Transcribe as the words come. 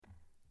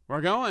We're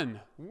going.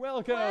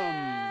 Welcome.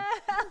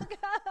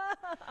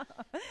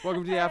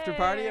 Welcome to the after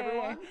party,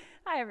 everyone.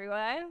 Hi,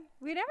 everyone.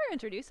 We never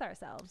introduce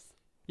ourselves.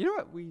 You know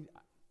what?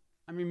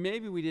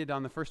 Maybe we did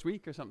on the first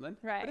week or something.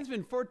 Right. But it's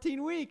been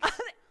 14 weeks.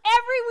 Every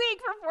week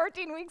for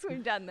 14 weeks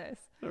we've done this.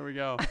 There we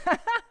go.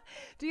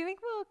 Do you think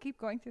we'll keep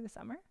going through the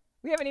summer?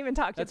 We haven't even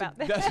talked about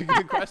that. That's a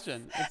good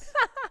question.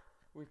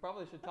 We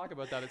probably should talk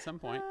about that at some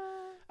point.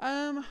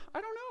 I don't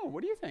know.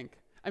 What do you think?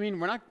 I mean,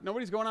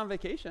 nobody's going on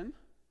vacation.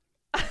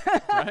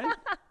 Right?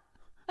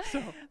 So.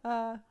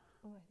 I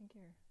think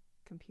your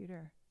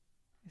computer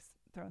is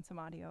throwing some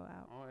audio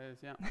out. Oh, it is,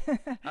 yeah.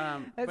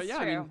 But yeah,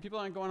 true. I mean, people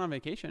aren't going on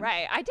vacation.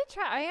 Right. I did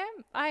try.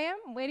 I am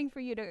waiting for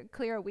you to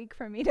clear a week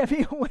for me to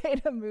be away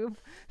to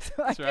move so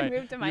That's I right. can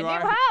move to my You new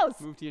are.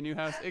 house. Move to your new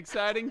house.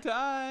 Exciting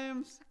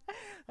times.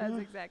 That's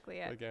exactly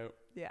it. Look out.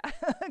 Yeah.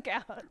 Look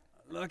out.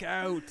 Look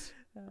out.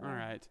 All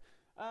right.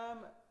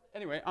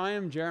 Anyway, I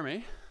am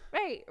Jeremy.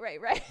 Right.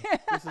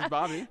 This is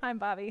Bobby. I'm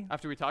Bobby.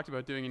 After we talked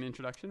about doing an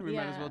introduction, we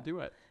might as well do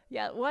it.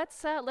 Yeah.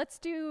 Let's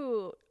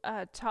do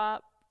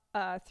top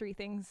 3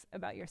 things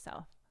about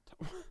yourself.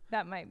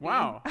 That might be.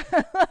 Wow.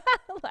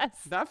 less.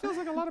 That feels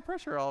like a lot of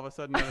pressure all of a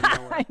sudden out of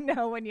nowhere. I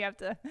know when you have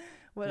to.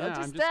 Well, yeah,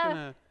 just,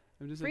 I'm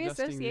just free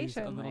adjusting these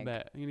a association, little like-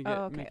 bit. I'm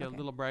gonna make it a okay.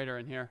 little brighter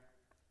in here.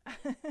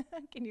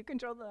 Can you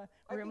control the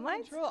room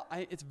I can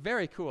lights? it's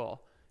very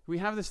cool. We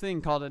have this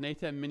thing called an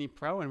ATEM Mini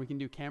Pro, and we can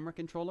do camera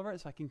control over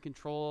it. So I can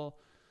control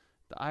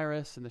the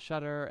iris and the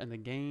shutter and the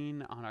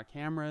gain on our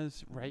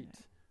cameras right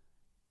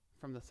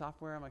from the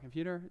software on my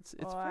computer. It's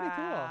pretty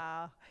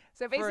cool.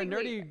 So For basically, a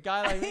nerdy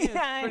guy like me, it's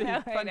Yeah, pretty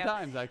I fun know.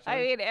 times, actually.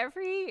 I mean,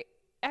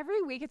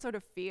 every week it sort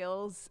of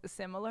feels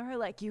similar.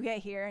 Like you get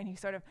here and you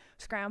sort of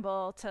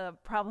scramble to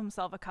problem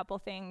solve a couple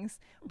things,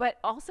 but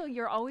also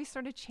you're always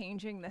sort of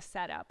changing the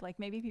setup. Like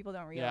maybe people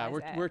don't realize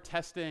we're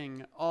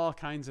testing all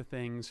kinds of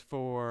things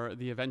for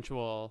the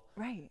eventual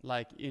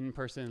like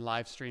in-person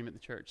live stream at the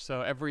church.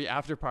 So every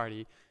after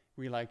party,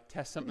 we like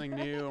test something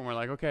new and we're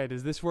like, okay,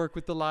 does this work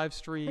with the live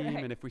stream?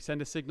 Right. And if we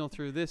send a signal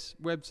through this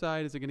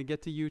website, is it going to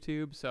get to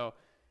YouTube? So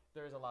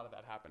there's a lot of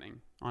that happening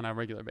on a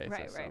regular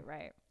basis.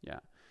 Right. Yeah.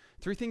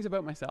 3 things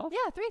about myself?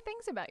 Yeah, 3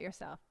 things about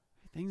yourself.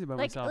 3 things about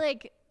Like myself.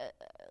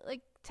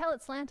 like tell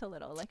it slant a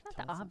little. Like not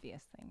Tell the it slant.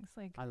 obvious things.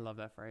 Like I love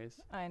that phrase.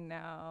 I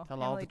know.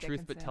 Tell all Emily the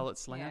truth, but Dickinson. tell it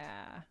slant.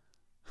 Yeah.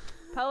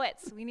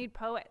 Poets. We need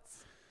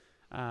poets.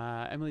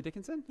 Emily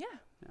Dickinson? Yeah.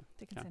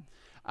 Dickinson.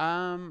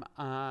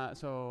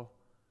 So,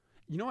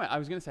 you know what? I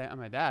was going to say I'm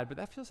my dad, but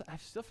that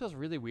still feels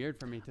really weird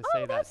for me to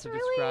say that, that's to really-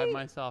 describe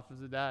myself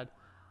as a dad.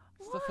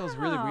 It still feels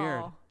really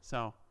weird. Wow.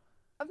 So,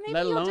 Maybe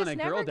let you'll alone just a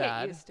never girl get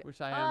dad, used to-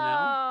 which I am oh,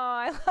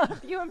 now. I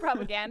love you and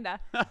propaganda.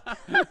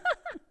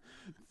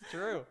 It's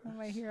true. Oh,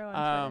 my hero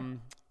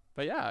on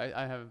But yeah,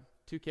 I have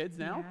 2 kids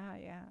Twitter. now.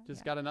 Yeah.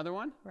 Just got another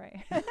one.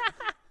 Right.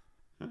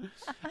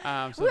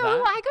 So Well,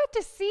 that, I got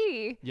to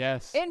see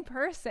yes. in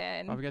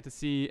person. We got to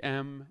see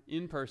Em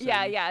in person.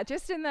 Yeah,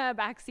 just in the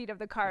back seat of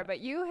the car.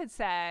 But you had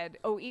said,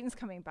 "Oh, Eaton's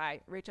coming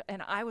by, Rachel,"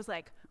 and I was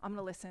like, "I'm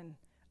gonna listen.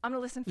 I'm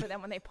gonna listen for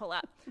them when they pull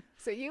up."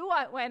 So you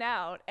went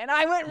out, and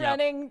I went Yep.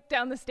 running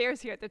down the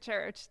stairs here at the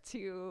church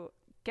to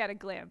get a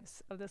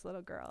glimpse of this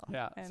little girl.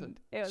 Yeah. and So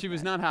it was she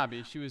was nice. not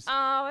happy. She was.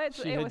 It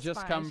She had was just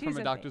fine. come She's from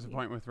a doctor's baby.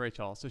 appointment with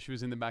Rachel, so she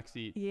was in the back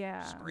seat,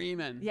 Yeah.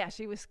 screaming. Yeah,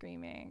 she was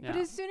screaming. But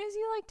Yeah. as soon as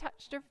you like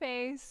touched her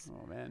face,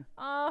 Oh man.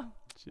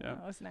 it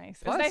was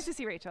nice. Plus, it was nice to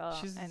see Rachel.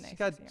 She's and nice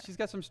got to see her. she's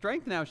got some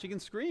strength now. She can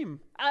scream.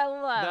 I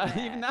love it.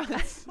 Even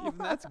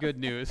that's good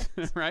news,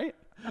 right?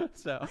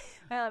 So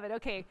I love it.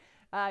 Okay,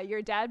 you're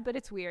a dad, but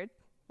it's weird.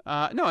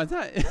 no, it's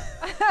not.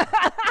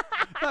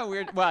 Not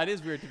weird. Well, it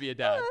is weird to be a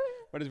dad,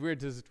 but it's weird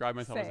to describe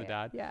myself as a Say it.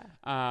 dad. Yeah.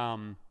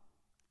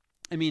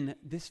 I mean,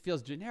 this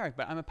feels generic,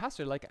 but I'm a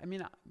pastor. Like, I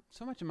mean,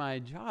 so much of my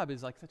job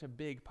is like such a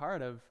big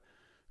part of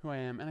who I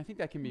am, and I think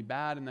that can be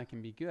bad and that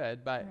can be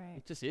good, but Right.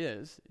 it just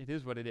is. It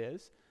is what it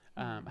is.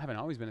 I haven't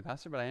always been a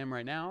pastor, but I am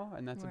right now,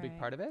 and that's a big Right.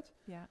 part of it.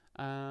 Yeah.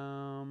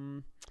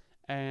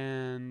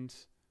 And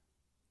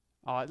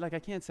like I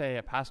can't say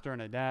a pastor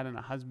and a dad and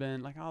a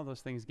husband. Like all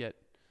those things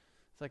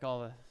it's like all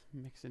the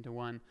mixed into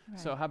one.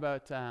 So Right. how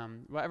about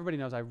well, everybody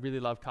knows I really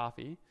love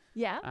coffee.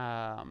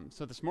 Yeah.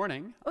 So this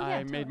morning Oh, yeah,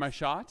 I tell made my us.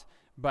 shot,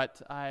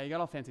 but I got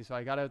all fancy. So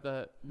I got out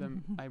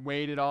I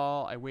weighed it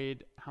all. I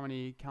weighed how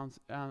many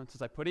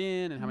ounces I put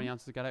in and how many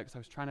ounces I got out, because I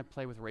was trying to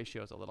play with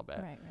ratios a little bit.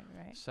 Right.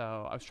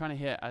 So I was trying to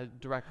hit a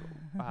direct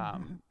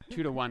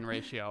 2-to-1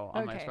 ratio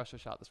on my Okay. espresso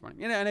shot this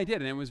morning. And I did,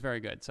 and it was very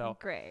good. So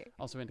Great.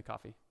 also into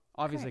coffee.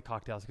 Obviously Great.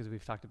 cocktails, because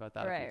we've talked about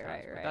that a Right, few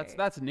times. right, But right.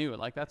 that's new.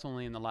 Like that's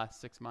only in the last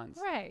 6 months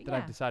Right. that Yeah.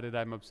 I've decided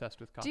I'm obsessed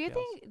with Do cocktails.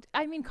 you think?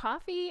 I mean,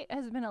 coffee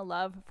has been a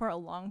love for a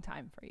long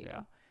time for you.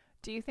 Yeah.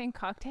 Do you think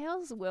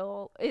cocktails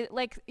will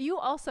like you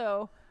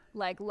also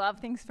like love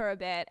things for a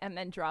bit and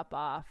then drop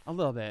off? A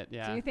little bit,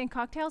 yeah. Do you think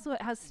cocktails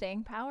has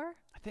staying power?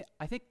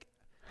 I think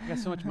I got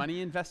so much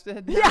money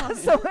invested. Yeah, now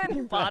so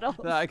many bottles.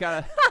 that I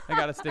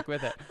gotta stick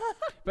with it.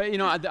 But you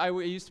know, I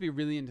used to be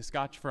really into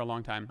Scotch for a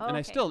long time, and I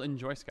Okay. still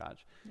enjoy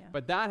Scotch. Yeah.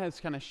 But that has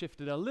kind of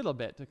shifted a little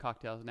bit to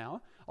cocktails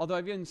now. Although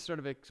I've even sort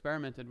of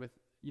experimented with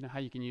you know, how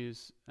you can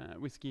use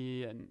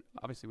whiskey and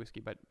obviously whiskey,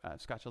 but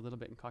scotch a little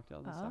bit in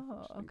cocktails and stuff, which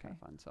has been kind of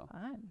fun. So,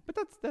 Fun. but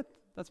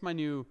that's my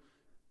new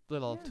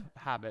little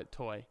Yeah.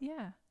 toy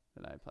Yeah.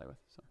 that I play with.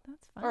 So,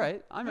 That's fun. all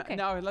right, Okay.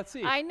 now let's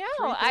see. I know,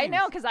 things.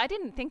 because I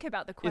didn't think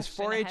about the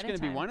question. Is 4-H going going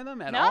to be one of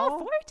them at no, all?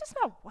 4-H is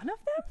not one of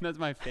them. That's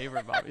my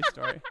favorite Bobby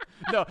story.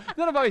 No,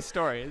 not a Bobby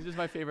story. It's just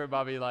my favorite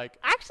Bobby. Like,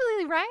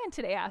 Actually, Ryan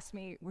today asked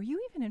me, "Were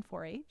you even in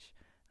 4-H?"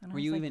 And I were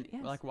was you like, even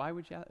yes. like? Why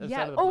would you?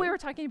 Yeah. Oh, we were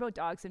talking about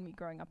dogs and me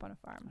growing up on a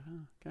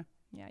farm. Okay,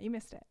 Yeah, you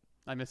missed it.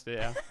 I missed it.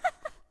 Yeah.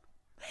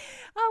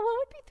 What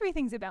would be 3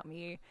 things about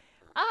me?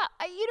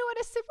 You know,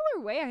 in a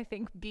similar way, I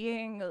think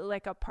being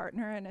like a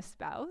partner and a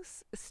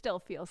spouse still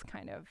feels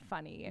kind of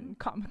funny and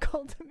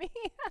comical to me.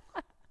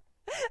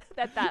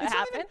 that It's not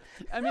happened.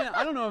 even- I mean,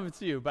 I don't know if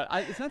it's you, but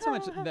it's not so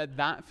much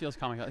that feels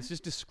comical. It's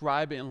just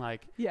describing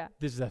like, Yeah.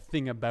 this is a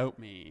thing about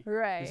me.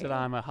 Right. Is that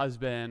I'm a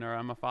husband or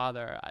I'm a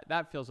father.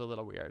 That feels a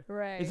little weird.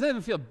 Right. It doesn't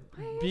even feel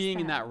Why is being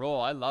in that? that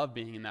role. I love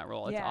being in that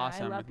role. It's Yeah, I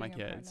awesome love with my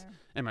being a kids partner.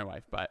 and my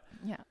wife. But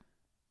Yeah.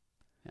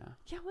 yeah,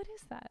 Yeah. What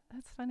is that?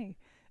 That's funny.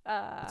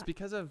 it's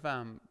because of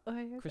What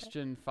is it?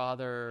 Christian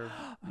father,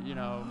 you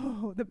know,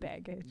 Oh, the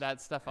baggage.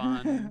 that stuff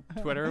on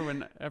Twitter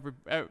when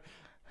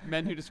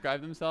men who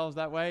describe themselves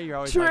that way, you're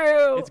always True.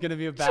 like, it's going to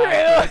be a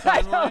bad True.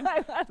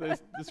 timeline. So they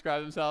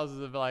describe themselves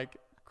as like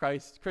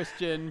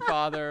Christian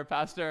father,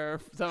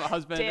 pastor, some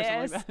husband or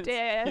something like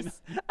that.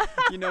 Dis.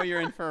 You know you're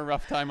in for a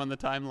rough time on the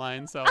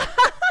timeline, so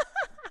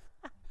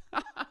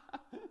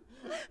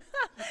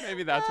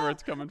maybe that's where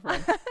it's coming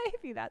from.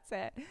 Maybe that's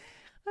it.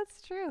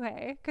 That's true,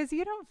 hey? Because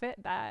you don't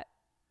fit that.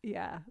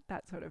 Yeah,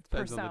 that sort of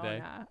Depends on the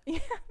day.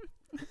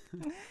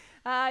 persona.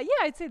 Yeah,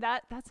 I'd say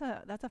that's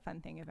a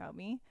fun thing about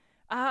me.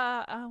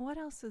 What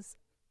else is?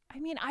 I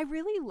mean, I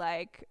really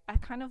like. I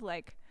kind of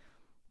like,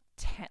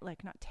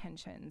 like not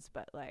tensions,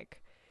 but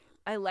like,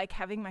 I like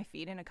having my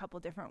feet in a couple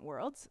different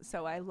worlds.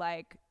 So I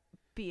like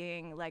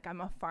being like I'm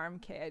a farm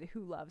kid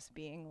who loves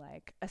being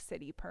like a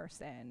city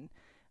person.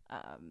 All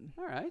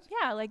right.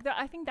 Yeah, like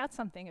I think that's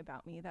something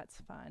about me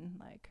that's fun.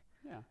 Like.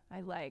 Yeah. I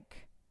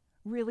like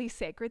really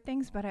sacred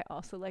things, but I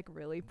also like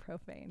really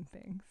profane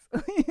things.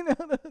 You know,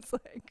 those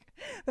like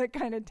the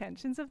kind of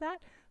tensions of that.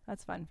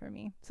 That's fun for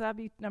me. So that'd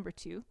be number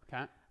 2.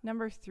 Okay.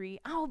 Number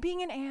 3,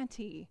 being an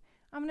auntie.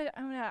 I'm gonna.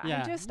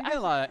 Yeah. you got a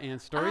lot of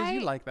aunt stories.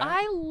 You like that?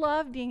 I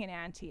love being an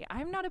auntie.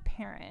 I'm not a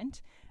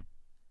parent,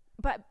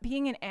 but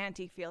being an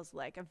auntie feels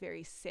like a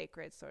very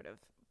sacred sort of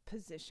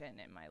position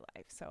in my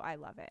life. So I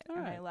love it. All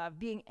and right. I love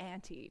being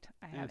auntied.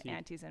 I have Auntied.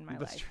 aunties in my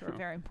That's life who are true.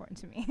 very important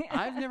to me.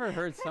 I've never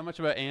heard so much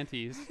about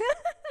aunties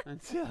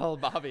until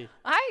Bobby.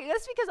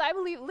 That's because I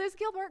believe Liz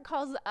Gilbert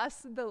calls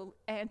us the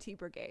auntie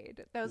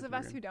brigade. Those of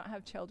us Brigade. who don't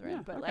have children,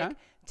 Yeah, but okay. like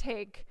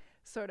take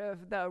sort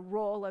of the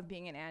role of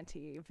being an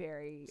auntie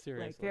very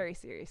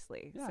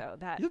seriously. Yeah. So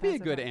that You'll be a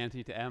that's good about-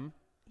 auntie to M.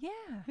 Yeah.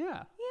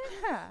 Yeah.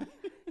 Yeah.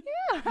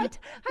 Yeah. I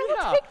will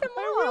Yeah, take them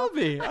all. I will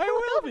be. I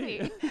will be.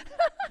 be.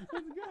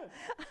 That's good.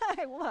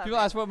 I love People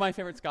it. ask what my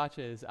favorite scotch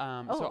is. So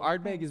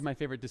Ardbeg thanks. is my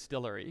favorite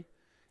distillery.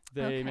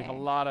 They make a Okay.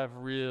 lot of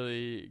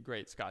really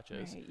great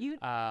scotches. Right.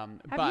 Have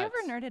But you ever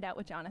nerded out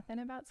with Jonathan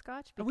about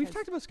Scotch? we've Because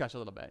talked about scotch a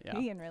little bit, yeah.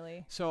 Ian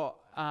really. So,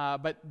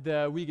 but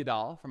the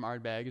Wiegedal from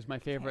Ardbeg is my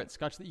favorite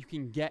scotch that you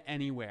can get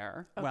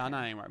anywhere. Well, Okay.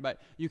 not anywhere,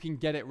 but you can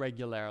get it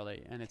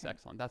regularly, and it's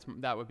excellent.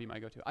 That would be my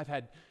go-to. I've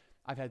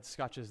had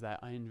scotches that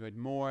I enjoyed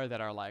more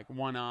that are like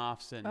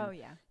one-offs, and Oh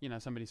yeah. you know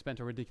somebody spent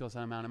a ridiculous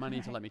amount of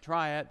money to Right. let me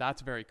try it.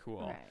 That's very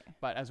cool. Right.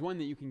 But as one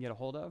that you can get a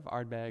hold of,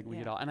 Ardbeg, Yeah.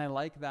 Wiegedal, and I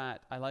like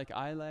that. I like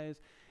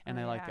Islays, and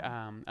Oh, I like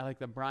yeah. I like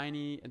the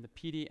briny and the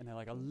peaty, and I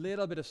like a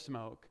little bit of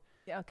smoke.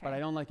 Yeah, okay. But I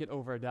don't like it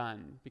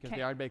overdone because the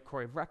 'Kay. Ardbeg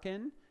Corey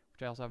Vrecken,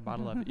 which I also have a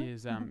bottle of,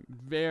 is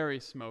very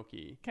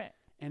smoky. Okay.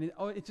 And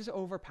it just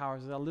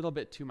overpowers it a little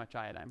bit too much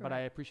iodine, but I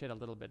Right. appreciate a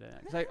little bit in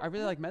it. Because I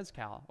really like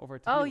Mezcal over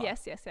tequila. Oh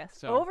yes.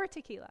 So- Over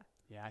tequila.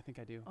 Yeah, I think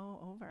I do. Oh,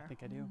 over. I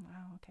think I do.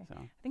 Wow. Okay. So,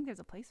 I think there's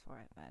a place for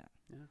it, but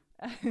yeah.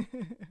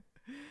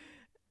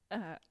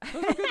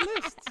 those are good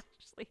lists.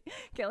 Ashley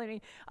killing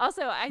me.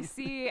 Also, I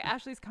see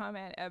Ashley's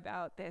comment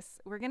about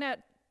this. We're gonna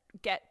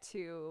get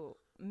to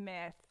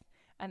myth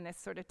and this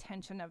sort of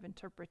tension of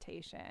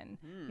interpretation.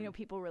 You know,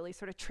 people really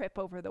sort of trip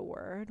over the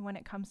word when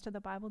it comes to the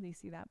Bible. Do you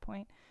see that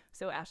point?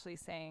 So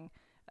Ashley's saying,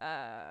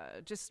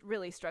 just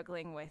really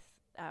struggling with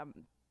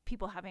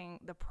people having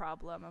the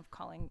problem of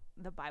calling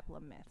the Bible a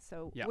myth.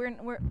 So Yeah.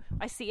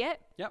 I see it.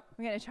 Yep.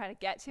 We're gonna try to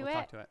get to We'll it,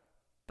 talk to it.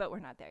 but we're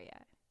not there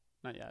yet.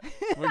 Not yet.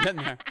 We're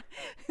getting there.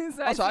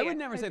 So Also, I see would it.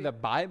 never say see the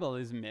it. Bible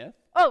is myth.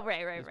 Oh,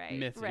 right. There's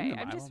myths in Right.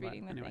 the I'm just Bible,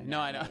 reading but the anyway. thing. No,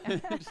 I now. know.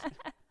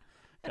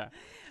 Okay.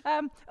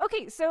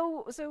 Okay,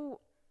 so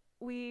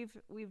we've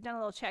done a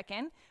little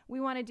check-in. We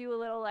want to do a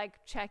little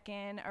like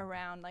check-in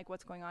around like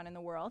what's going on in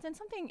the world. And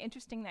something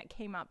interesting that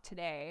came up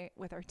today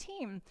with our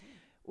team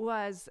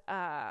was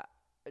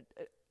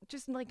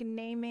just like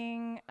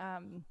naming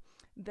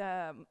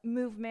the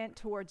movement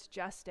towards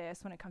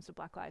justice when it comes to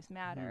Black Lives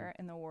Matter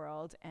in the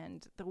world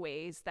and the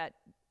ways that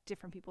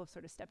different people have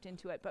sort of stepped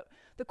into it. But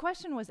the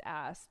question was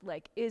asked,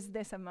 like, is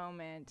this a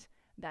moment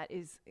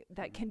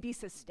that can be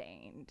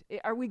sustained?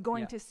 Are we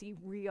going Yeah. to see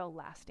real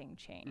lasting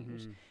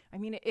change? Mhm. I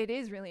mean, it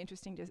is really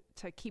interesting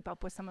to keep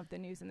up with some of the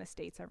news in the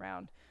States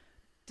around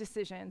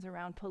decisions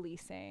around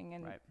policing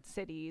and Right.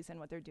 cities and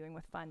what they're doing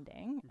with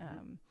funding.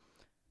 Mhm.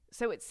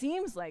 So it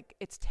seems like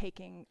it's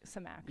taking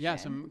some action. Yeah,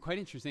 some quite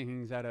interesting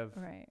things out of,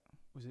 Right.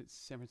 was it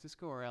San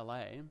Francisco or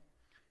LA,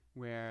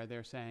 where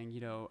they're saying,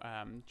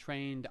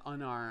 trained,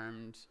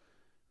 unarmed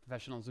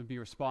professionals would be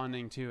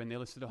responding to, and they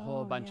listed a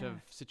whole bunch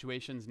of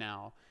situations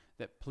now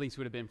that police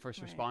would have been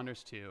first Right.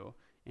 responders to,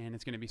 and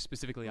it's going to be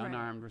specifically Right.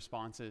 unarmed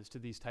responses to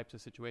these types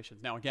of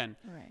situations. Now, again,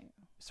 Right.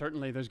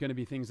 certainly there's going to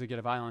be things that get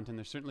violent, and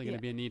there's certainly going Yeah.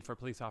 to be a need for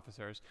police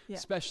officers, Yeah.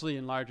 especially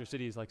in larger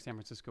cities like San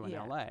Francisco and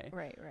Yeah. LA.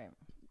 Right.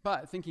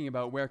 But thinking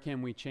about where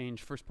can we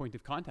change first point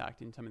of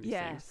contact in some of these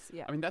things, Yes.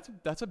 Yeah. I mean,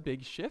 that's a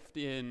big shift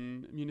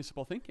in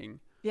municipal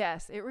thinking,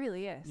 Yes, it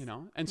really is.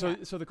 And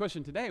so the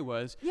question today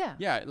was, Yeah.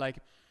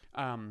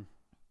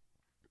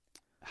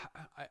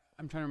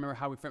 I'm trying to remember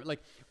how we framed it.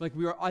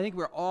 I think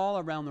we were all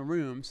around the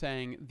room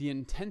saying the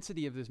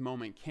intensity of this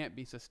moment can't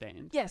be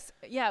sustained. Yes.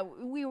 Yeah.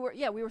 We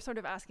were sort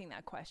of asking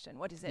that question.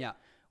 What is it? Yeah.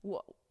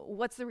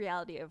 What's the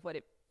reality of what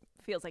it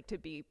feels like to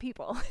be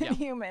people Yeah. and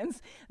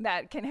humans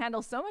that can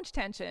handle so much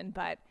tension,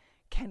 but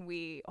can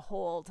we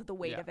hold the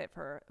weight Yeah. of it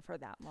for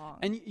that long?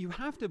 And you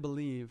have to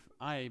believe,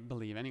 I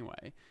believe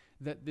anyway,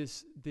 that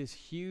this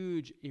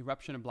huge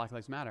eruption of Black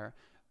Lives Matter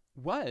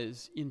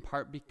was in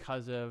part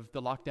because of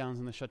the lockdowns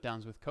and the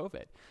shutdowns with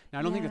COVID. Now,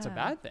 I don't think that's a Yeah.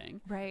 bad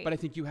thing, Right. but I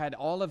think you had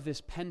all of this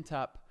pent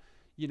up,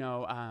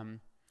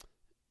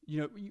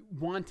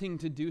 wanting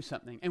to do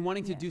something and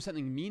wanting to Yes. do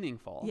something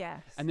meaningful.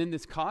 Yes. And then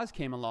this cause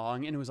came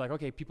along and it was like,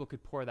 okay, people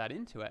could pour that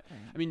into it. Right.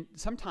 I mean,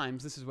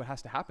 sometimes this is what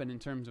has to happen in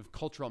terms of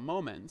cultural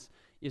moments,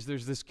 is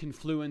there's this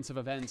confluence of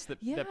events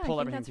that Yeah, pull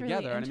I think everything that's really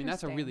together. And I mean,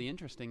 that's a interesting. really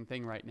interesting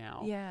thing right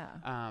now.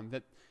 Yeah.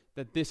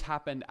 That this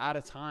happened at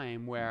a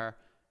time where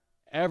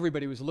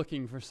everybody was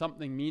looking for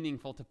something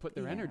meaningful to put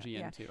their Yeah, energy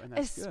yeah. into. And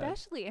that's good.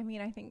 Especially, I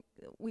mean, I think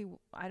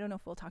I don't know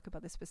if we'll talk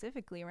about this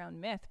specifically around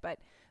myth, but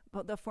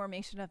the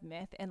formation of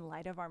myth in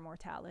light of our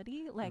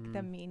mortality, like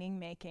the meaning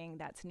making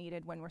that's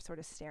needed when we're sort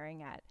of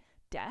staring at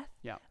death.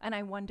 Yeah. And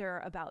I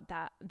wonder about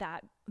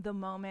that the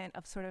moment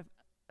of sort of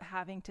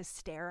having to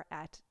stare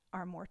at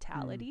our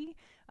mortality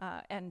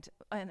and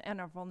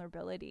our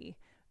vulnerability,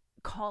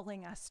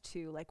 calling us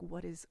to like,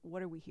 what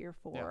are we here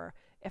for,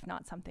 if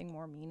not something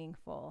more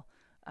meaningful?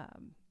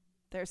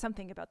 There's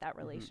something about that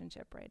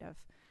relationship, right? Of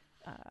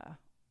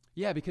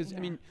Because I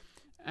mean,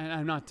 and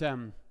I'm not,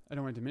 I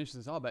don't want to diminish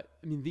this at all, but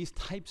I mean, these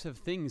types of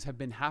things have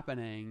been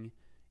happening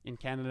in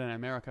Canada and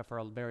America for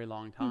a very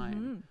long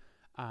time.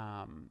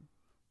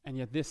 And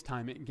yet this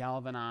time it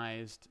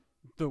galvanized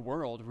the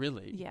world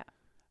really. Yeah.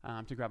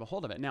 To grab a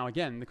hold of it. Now,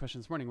 again, the question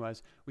this morning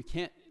was, we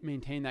can't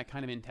maintain that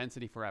kind of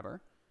intensity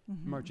forever,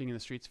 marching in the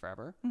streets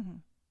forever.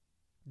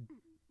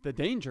 The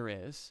danger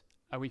is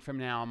a week from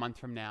now, a month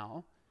from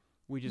now,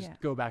 we just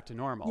go back to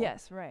normal.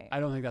 Yes, right.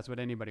 I don't think that's what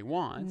anybody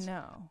wants.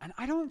 No. And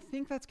I don't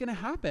think that's going to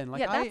happen.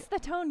 Like, that's the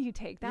tone you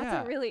take.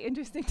 That's a really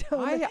interesting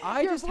tone.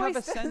 I Your just have a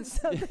voice says sense.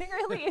 something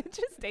really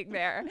interesting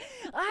there.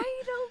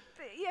 I don't.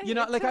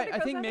 I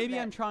think maybe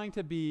I'm trying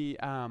to be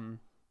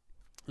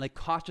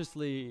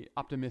cautiously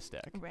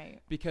optimistic. Right.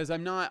 Because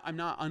I'm not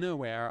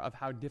unaware of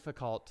how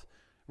difficult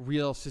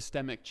real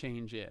systemic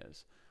change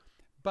is.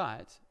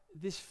 But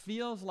this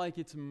feels like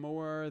it's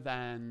more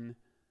than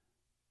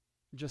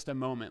just a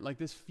moment. Like,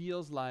 this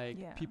feels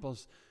like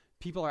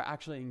people are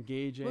actually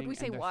engaging. Would we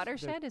say and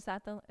watershed? Is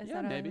that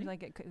maybe.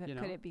 could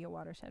it be a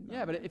watershed moment?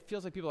 Yeah, but it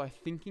feels like people are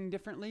thinking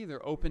differently.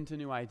 They're open to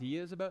new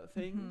ideas about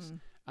things.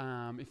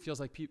 It feels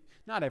like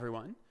not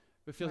everyone,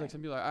 but it feels like some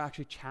people are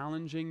actually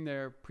challenging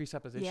their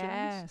presuppositions.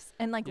 Yes,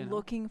 and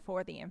looking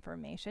for the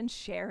information,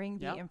 sharing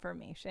the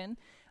information.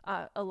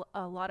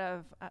 A lot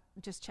of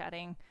just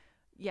chatting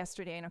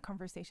yesterday in a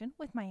conversation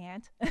with my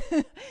aunt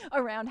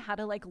around how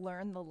to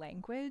learn the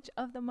language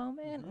of the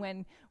moment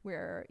when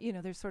we're,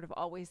 there's sort of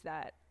always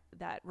that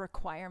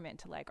requirement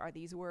to are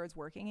these words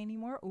working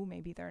anymore? Oh,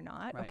 maybe they're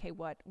not. Right. Okay,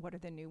 what are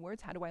the new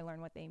words? How do I learn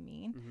what they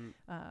mean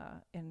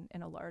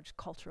in a large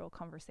cultural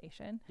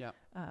conversation? Yeah.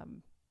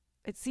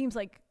 It seems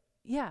like,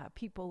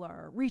 people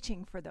are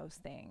reaching for those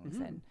things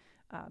and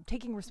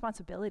taking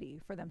responsibility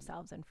for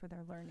themselves and for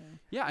their learning.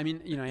 Yeah, I mean,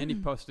 Andy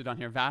posted on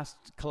here,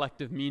 vast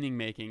collective meaning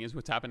making is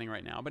what's happening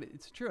right now, but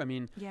it's true. I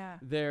mean,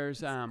 there's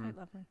quite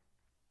lovely.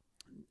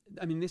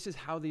 I mean, this is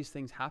how these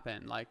things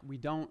happen. Like, we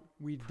don't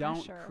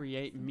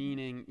create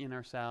meaning in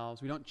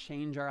ourselves. We don't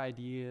change our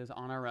ideas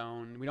on our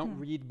own. We don't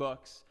read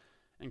books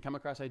and come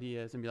across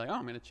ideas and be like, oh,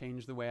 I'm going to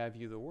change the way I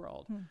view the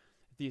world.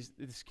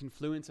 This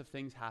confluence of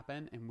things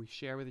happen, and we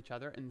share with each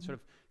other, and sort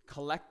of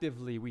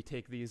collectively we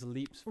take these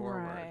leaps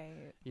forward.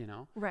 Right.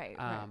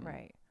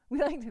 Right.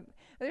 We like to.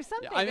 There's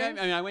something.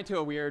 Yeah, I went to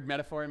a weird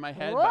metaphor in my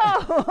head.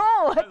 Whoa!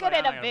 What could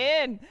it have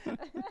been?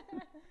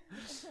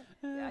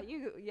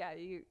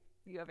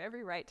 You have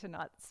every right to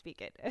not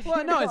speak it.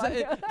 Well, no.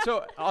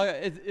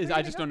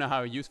 I just don't know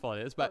how useful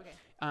it is. But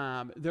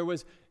there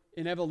was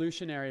in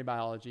evolutionary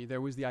biology,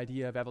 there was the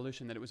idea of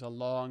evolution, that it was a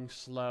long,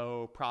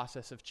 slow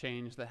process of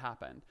change that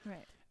happened.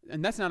 Right.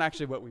 And that's not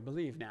actually what we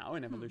believe now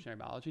in evolutionary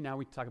biology. Now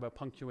we talk about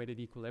punctuated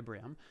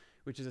equilibrium,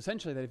 which is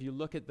essentially that if you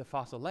look at the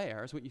fossil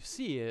layers, what you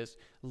see is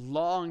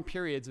long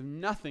periods of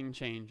nothing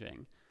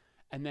changing,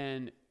 and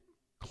then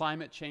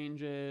climate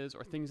changes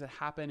or things that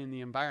happen in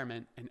the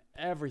environment, and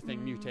everything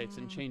mutates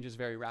and changes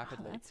very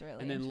rapidly. That's really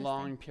and then interesting.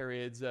 long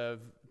periods of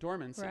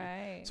dormancy.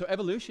 Right. So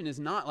evolution is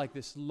not like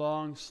this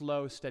long,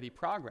 slow, steady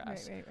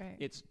progress. Right.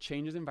 It's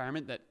changes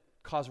environment that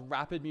cause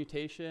rapid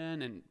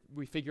mutation, and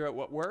we figure out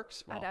what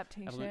works. Well,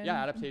 Adaptation.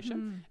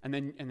 adaptation. And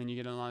then you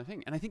get another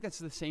thing. And I think that's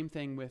the same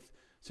thing with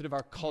sort of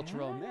our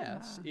cultural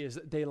myths, is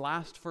that they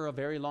last for a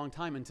very long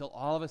time until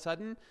all of a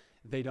sudden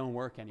they don't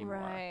work anymore.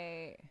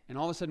 Right. And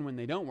all of a sudden when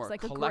they don't work,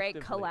 It's like a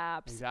great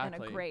collapse and a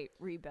great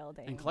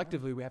rebuilding. and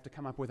collectively we have to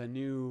come up with a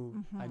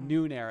new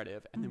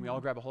narrative, and then we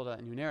all grab a hold of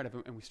that new narrative,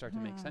 and we start to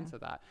make sense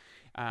of that.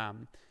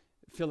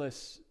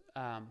 Phyllis,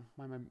 why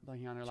am I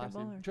blanking on her last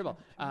name? Tribble.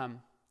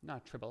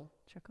 Not Tribble.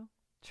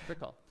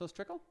 Trickle. Phyllis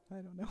Trickle? I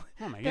don't know.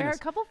 Oh my goodness. There are a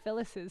couple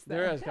Phyllises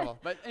there. There is a couple.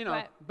 But,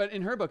 but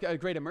in her book,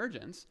 Great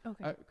Emergence.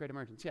 Okay. Great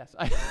Emergence, yes.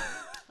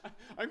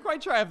 I'm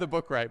quite sure I have the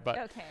book right. But,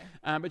 okay.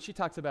 But she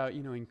talks about,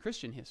 in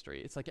Christian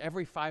history, it's like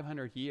every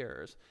 500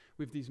 years,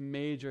 we have these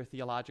major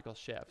theological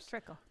shifts.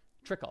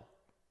 Trickle.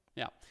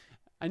 Yeah.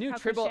 I knew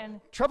Trouble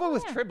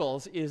with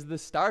Tribbles is the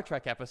Star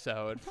Trek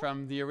episode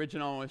from the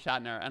original with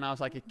Shatner. And I was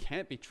like, it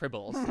can't be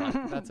Tribbles.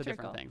 That's a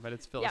different thing. But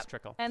it's Phyllis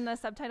Trickle. And the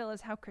subtitle is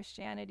How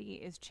Christianity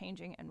is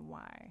Changing and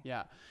Why.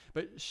 Yeah.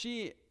 But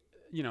she,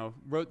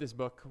 wrote this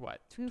book,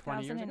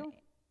 20 years ago?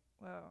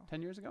 Whoa.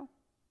 10 years ago?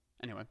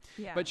 Anyway,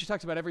 yeah. But she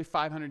talks about every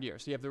 500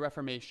 years. So you have the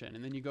Reformation,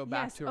 and then you go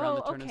back to around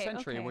the turn of the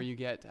century where you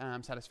get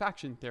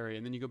satisfaction theory,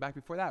 and then you go back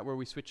before that where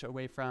we switch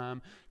away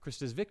from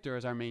Christus Victor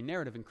as our main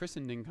narrative, and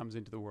Christendom comes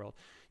into the world.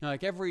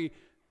 Like every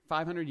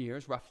 500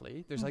 years,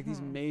 roughly, there's like these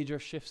major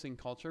shifts in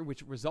culture,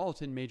 which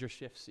result in major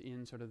shifts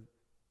in sort of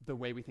the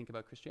way we think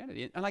about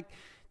Christianity. And like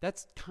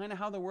that's kind of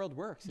how the world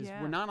works. Is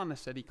we're not on a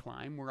steady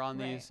climb. We're on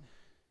these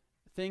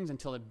things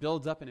until it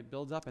builds up,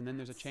 and then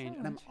there's a change.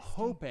 And I'm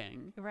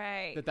hoping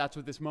that that's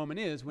what this moment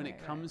is when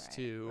it comes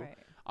to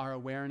our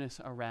awareness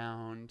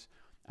around,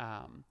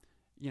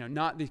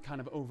 not the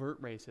kind of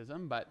overt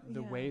racism, but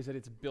the ways that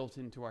it's built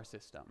into our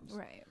systems.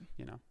 Right.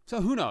 So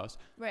who knows?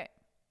 Right.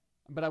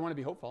 But I want to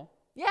be hopeful.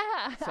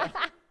 Yeah. So,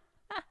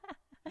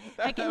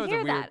 I can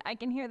hear that. I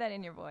can hear that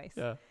in your voice.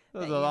 Yeah.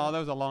 That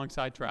was a long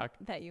sidetrack.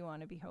 That you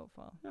want to be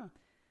hopeful. Yeah.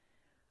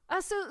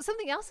 So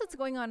something else that's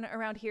going on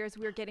around here is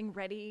we're getting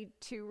ready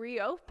to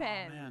reopen.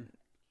 Oh,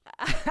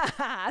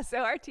 man. So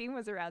our team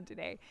was around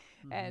today,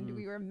 and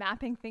we were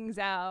mapping things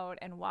out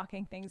and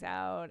walking things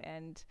out,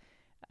 and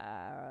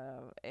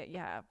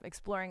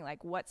exploring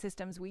like what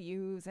systems we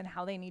use and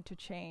how they need to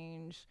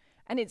change.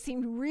 And it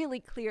seemed really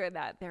clear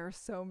that there are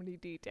so many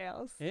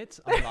details. It's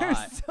a lot.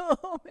 There's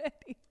so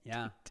many.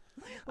 Yeah.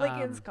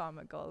 Like it's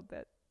comical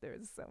that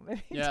there's so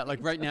many. Yeah, like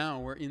right now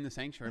we're in the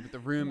sanctuary, but the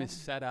room is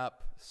set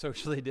up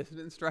socially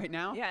distanced right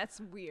now. Yeah, it's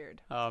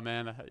weird. Oh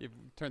man, you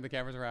turn the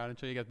cameras around and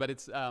show you guys, but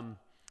it's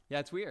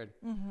it's weird.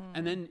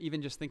 And then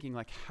even just thinking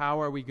like,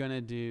 how are we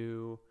gonna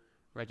do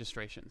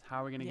registrations?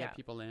 How are we gonna get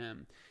people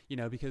in?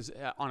 Because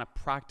on a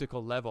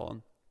practical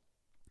level,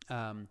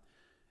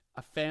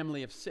 a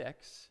family of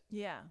 6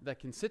 that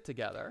can sit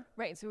together.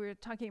 Right. So we were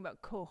talking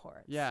about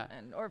cohorts. Yeah.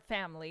 Or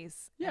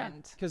families. Yeah.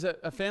 Because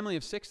a family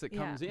of 6 that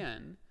comes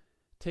in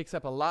takes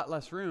up a lot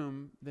less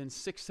room than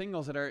 6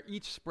 singles that are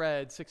each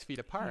spread 6 feet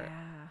apart.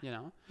 Yeah.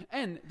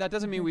 And that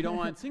doesn't mean we don't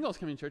want singles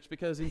coming to church,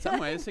 because in some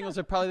ways singles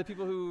are probably the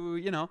people who,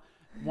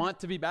 want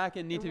to be back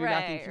and need to be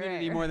back in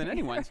community more than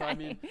anyone. So I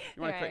mean,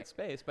 you want to create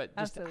space, but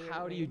just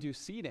how do you do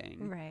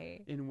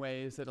seating in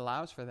ways that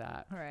allows for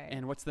that? Right.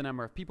 And what's the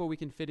number of people we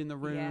can fit in the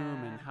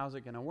room, and how's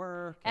it going to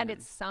work? And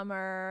it's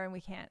summer, and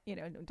we can't,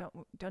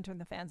 don't turn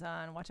the fans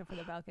on, watch out for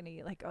the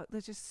balcony. Like,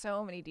 there's just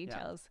so many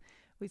details.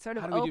 We sort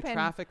of do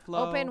traffic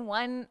flow? Open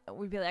one,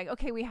 we'd be like,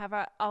 okay, we have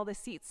all the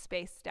seats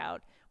spaced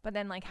out, but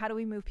then like, how do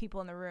we move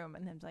people in the room?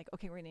 And then it's like,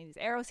 okay, we're gonna need these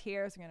arrows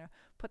here, so we're gonna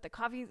put the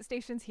coffee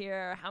stations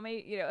here. How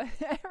many,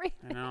 everything.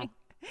 I know.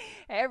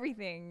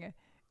 Everything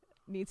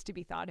needs to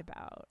be thought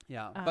about.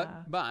 Yeah,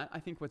 but I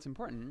think what's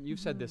important, you've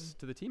said this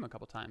to the team a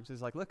couple times,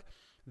 is like, look,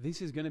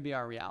 this is going to be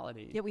our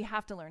reality. Yeah, we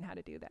have to learn how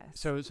to do this.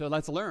 So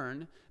let's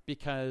learn,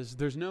 because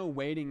there's no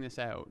waiting this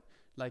out.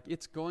 Like,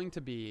 it's going to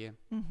be.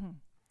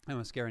 I don't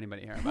want to scare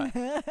anybody here,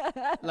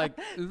 but like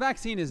the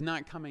vaccine is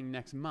not coming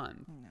next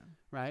month,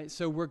 right?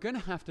 So we're going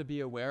to have to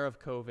be aware of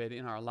COVID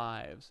in our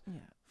lives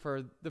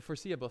for the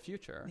foreseeable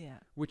future,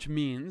 which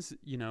means,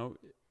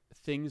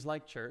 things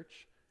like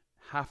church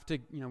have to,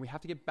 we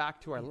have to get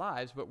back to our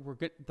lives, but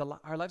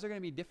our lives are going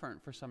to be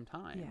different for some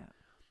time.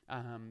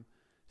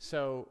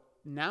 So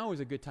now is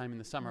a good time in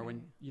the summer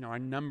when, our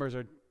numbers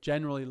are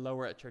generally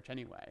lower at church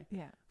anyway,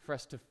 for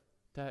us to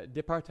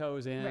dip our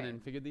toes in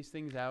and figure these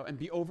things out, and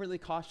be overly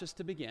cautious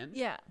to begin.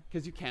 Yeah.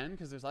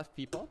 Because there's less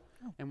people,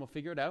 and we'll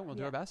figure it out. We'll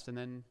do our best, and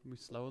then we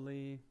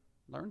slowly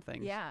learn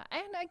things. Yeah.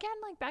 And again,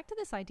 like back to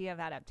this idea of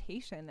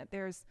adaptation, that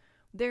there's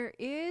there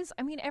is,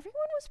 I mean, everyone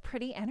was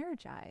pretty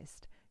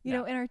energized, you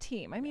know, in our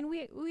team. I mean,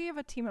 we have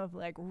a team of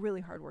like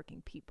really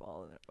hardworking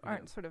people that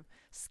aren't sort of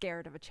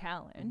scared of a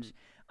challenge.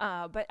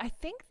 But I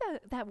think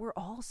that we're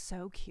all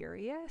so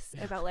curious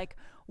about like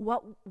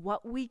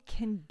what we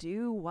can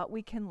do, what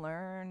we can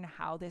learn,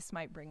 how this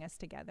might bring us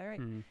together.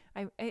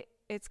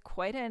 It's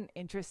quite an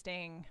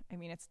interesting, I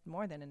mean, it's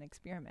more than an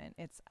experiment.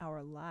 It's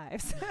our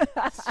lives.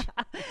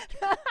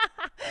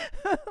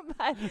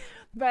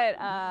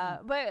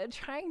 but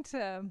trying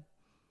to,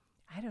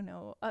 I don't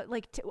know,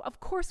 of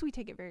course we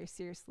take it very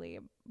seriously,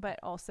 but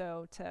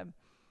also to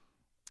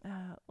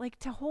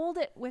hold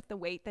it with the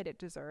weight that it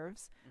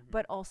deserves,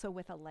 but also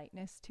with a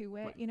lightness to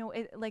it. Right. You know,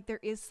 like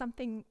there is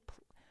something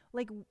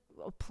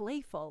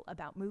playful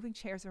about moving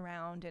chairs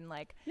around and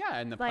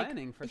and the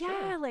planning for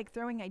sure. Like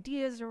throwing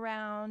ideas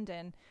around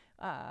and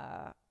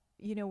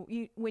you know,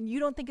 when you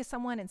don't think of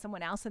someone and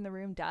someone else in the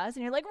room does,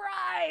 and you're like,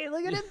 right,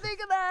 look, I didn't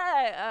think of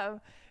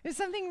that. There's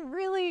something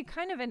really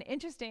kind of an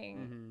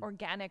interesting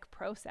organic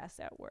process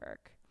at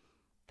work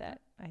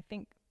that I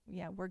think,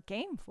 we're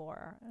game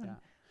for.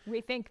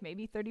 We think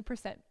maybe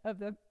 30% of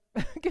the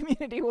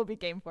community will be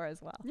game for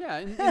as well. Yeah,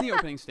 in the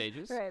opening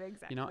stages. Right,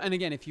 exactly. You know, and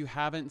again, if you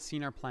haven't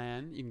seen our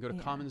plan, you can go to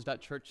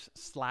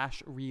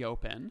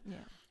commons.church/reopen.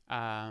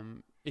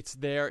 It's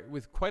there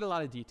with quite a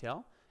lot of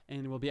detail.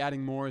 And we'll be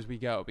adding more as we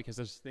go because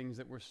there's things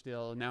that we're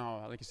still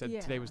now, like I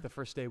said, today was the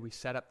first day we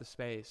set up the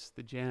space,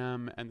 the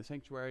gym and the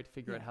sanctuary to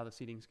figure out how the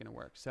seating is going to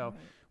work. So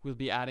we'll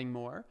be adding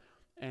more.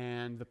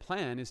 And the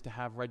plan is to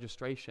have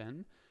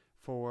registration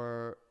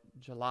for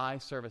July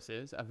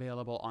services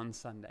available on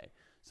Sunday.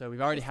 So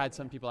we've already had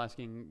some people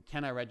asking,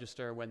 can I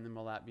register? When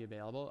will that be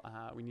available?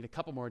 We need a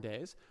couple more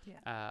days.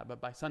 But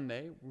by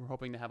Sunday, we're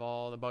hoping to have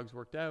all the bugs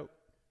worked out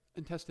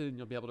and tested, and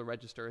you'll be able to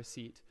register a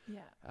seat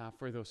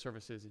for those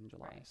services in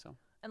July. Right.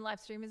 And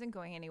live stream isn't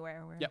going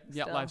anywhere.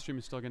 Live stream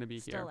is still going to be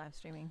still here. Live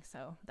streaming.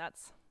 So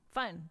that's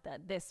fun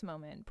that this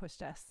moment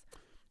pushed us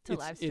to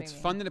live streaming. It's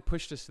fun that it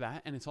pushed us to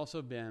that. And it's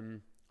also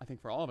been, I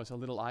think for all of us, a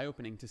little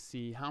eye-opening to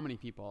see how many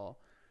people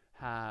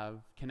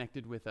have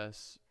connected with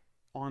us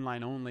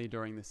online only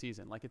during the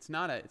season. Like it's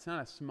not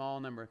a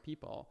small number of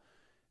people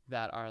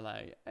that are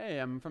like, hey,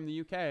 I'm from the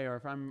UK or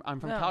if I'm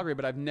from Calgary,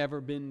 but I've never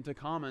been to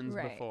Commons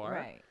before.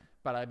 Right.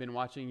 But I've been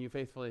watching you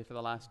faithfully for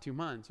the last 2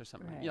 months or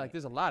something. Right. Like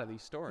there's a lot of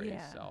these stories.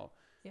 So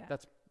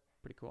that's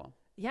pretty cool.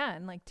 Yeah,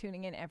 and like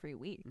tuning in every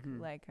week.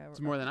 It's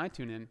more than I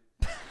tune in.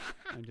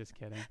 I'm just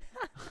kidding.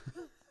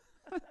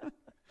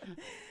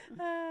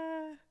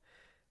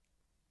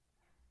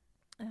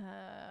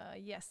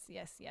 Yes.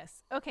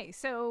 Okay,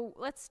 so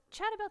let's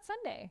chat about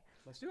Sunday.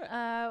 Let's do it.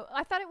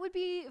 I thought it would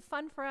be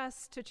fun for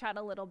us to chat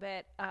a little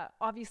bit,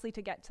 obviously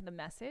to get to the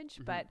message,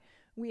 but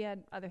we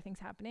had other things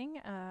happening.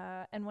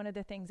 And one of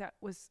the things that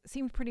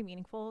seemed pretty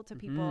meaningful to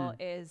people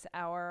is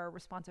our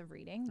responsive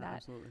reading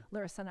that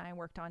Larissa and I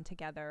worked on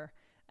together.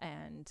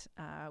 And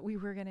we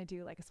were going to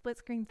do like a split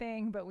screen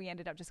thing, but we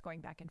ended up just going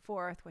back and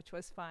forth, which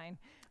was fine.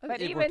 But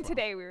even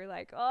today we were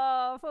like,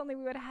 oh, if only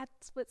we would have had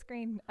split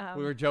screen.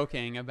 We were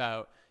joking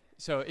about,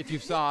 so if you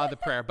saw the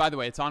prayer, by the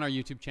way, it's on our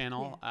YouTube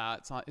channel.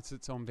 It's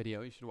its own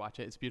video. You should watch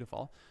it. It's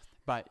beautiful.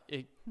 But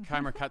it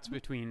camera cuts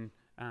between,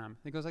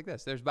 it goes like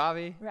this. There's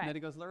Bobby, and then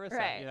it goes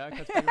Larissa. You know, it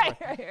cuts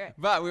back and forth.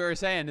 But we were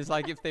saying is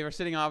like if they were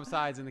sitting opposite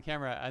sides in the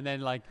camera, and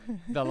then like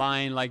the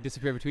line like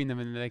disappeared between them,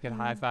 and they could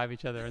high five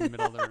each other in the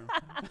middle of the room.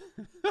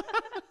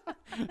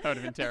 That would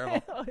have been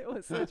terrible. It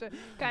was such a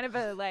kind of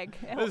a like.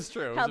 It was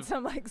true. Held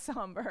some like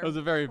somber. It was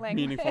a very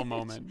meaningful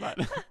moment, but.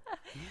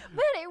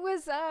 But it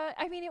was.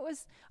 I mean, it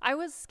was. I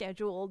was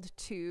scheduled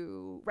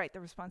to write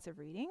the responsive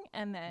reading,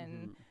 and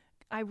then.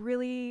 I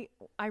really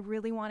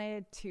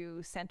wanted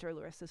to center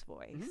Larissa's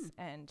voice,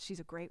 and she's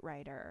a great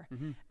writer.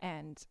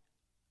 And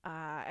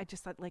I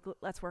just thought, like,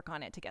 let's work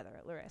on it together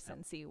at Larissa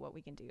and see what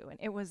we can do. And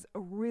it was a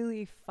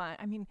really fun.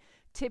 I mean,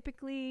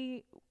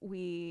 typically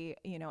we,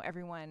 you know,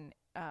 everyone,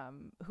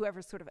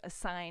 whoever's sort of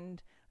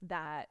assigned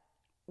that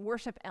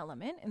worship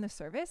element in the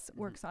service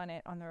works on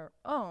it on their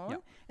own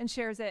and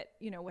shares it,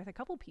 you know, with a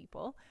couple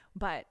people.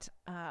 But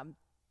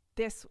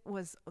this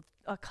was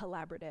a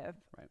collaborative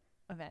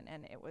event,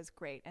 and it was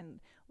great. And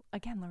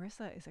again,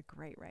 Larissa is a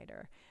great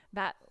writer.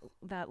 That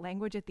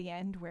language at the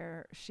end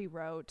where she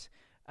wrote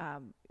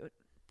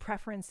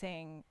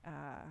preferencing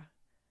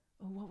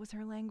what was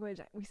her language?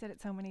 We said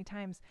it so many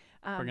times.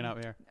 Bring it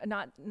out here.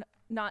 Not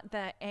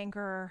the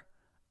anger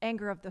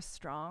of the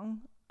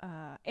strong.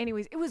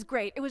 Anyways, it was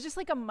great. It was just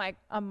like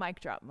a mic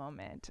drop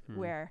moment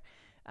where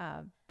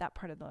that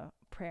part of the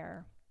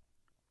prayer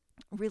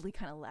really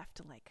kind of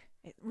left, like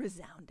it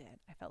resounded.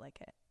 I felt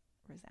like it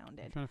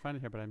resounded. I'm trying to find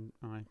it here, but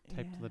I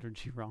typed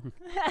liturgy wrong.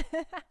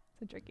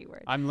 It's a tricky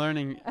word. I'm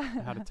learning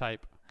how to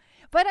type.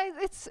 But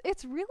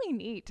it's really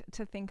neat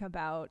to think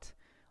about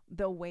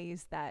the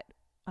ways that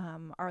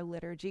our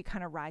liturgy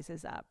kind of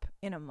rises up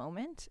in a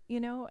moment, you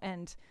know,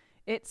 and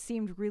it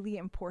seemed really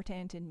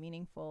important and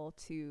meaningful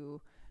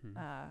to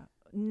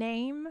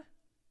name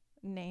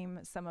name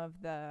some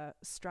of the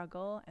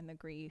struggle and the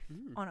grief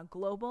on a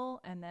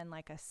global and then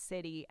like a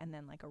city and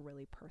then like a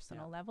really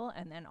personal level,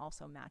 and then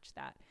also match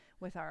that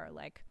with our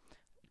like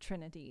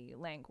Trinity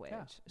language,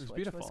 it was which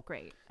beautiful. was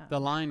great.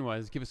 The line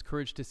was, "Give us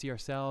courage to see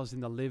ourselves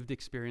in the lived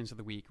experience of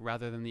the weak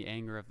rather than the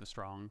anger of the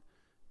strong,"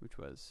 which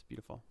was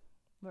beautiful.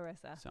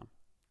 Larissa. So,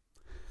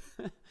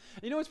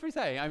 you know, it's pretty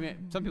exciting. I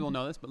mean, some people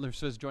know this, but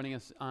Larissa is joining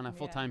us on a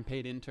full-time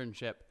paid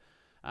internship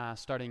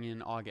starting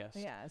in August.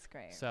 Yeah, it's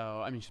great.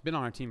 So, I mean, she's been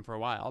on our team for a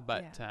while,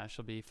 but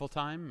she'll be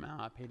full-time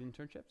paid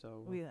internship.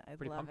 So, we're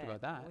pretty pumped about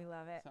that. We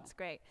love it. So. It's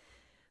great.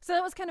 So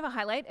that was kind of a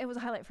highlight. It was a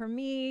highlight for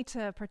me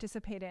to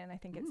participate in. I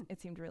think it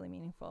seemed really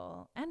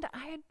meaningful. And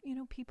I had, you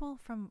know, people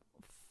from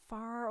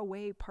far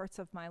away parts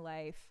of my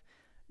life,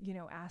 you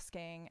know,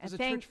 asking. There's a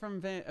church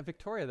from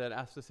Victoria that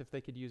asked us if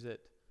they could use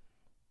it.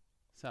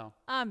 So.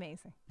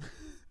 Amazing.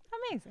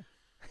 Amazing.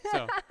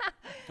 So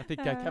I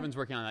think Kevin's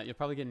working on that. You'll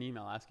probably get an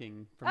email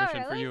asking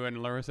permission for you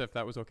and Larissa if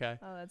that was okay.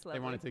 Oh, that's lovely.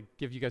 They wanted to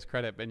give you guys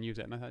credit and use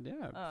it. And I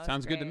thought,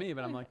 sounds good to me.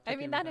 But I'm like, I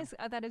mean, that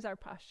is our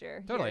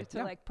posture. Totally.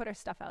 To like put our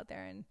stuff out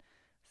there and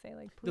say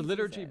like, the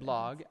liturgy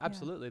blog,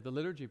 absolutely. The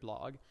liturgy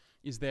blog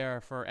is there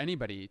for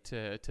anybody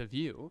to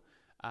view.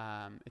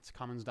 It's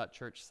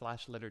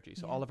commons.church/liturgy.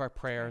 So all of our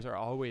prayers are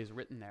always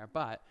written there.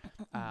 But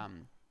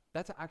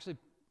that's actually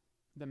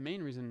the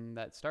main reason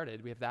that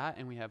started. We have that,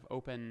 and we have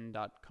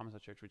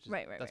open.commons.church, which is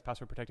that's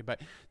password protected. But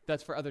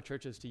that's for other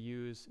churches to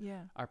use.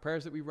 Our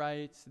prayers that we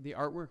write, the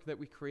artwork that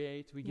we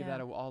create, we give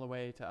that all the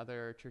way to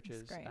other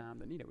churches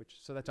that need it.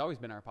 So that's always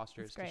been our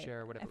posture, is to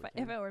share whatever we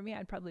can. If it were me,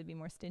 I'd probably be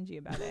more stingy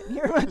about it.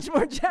 You're much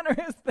more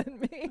generous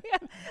than me.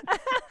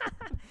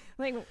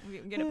 Like,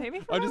 you're gonna pay me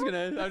for I'm just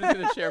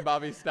gonna share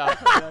Bobby's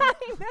stuff.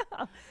 I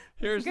know.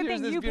 Here's this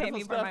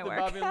beautiful stuff that work.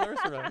 Bobby and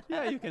Larissa wrote.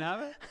 Yeah, you can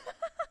have it.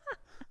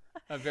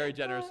 I'm very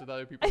generous with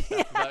other people's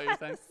stuff. Is that what you're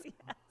saying?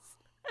 Yes.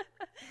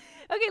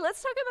 Okay,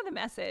 let's talk about the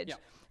message. Yeah.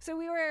 So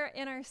we were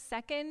in our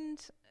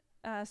second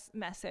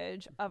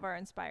message of our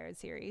Inspired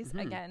series.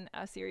 Again,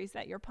 a series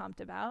that you're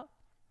pumped about.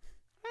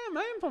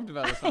 I am pumped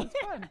about this one. It's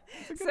fun.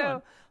 It's a good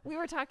one.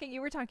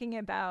 You were talking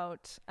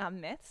about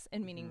myths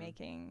and meaning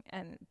making,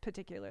 and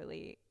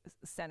particularly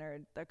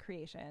centered the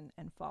creation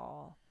and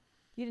fall.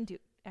 You didn't do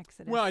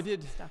Exodus I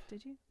did stuff,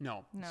 did you?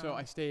 No. So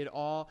I stayed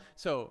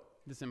so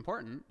this is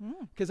important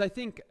because I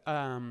think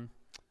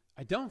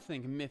I don't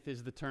think myth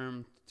is the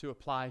term to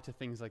apply to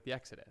things like the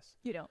Exodus.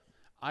 You don't.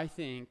 I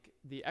think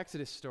the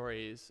Exodus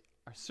stories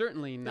are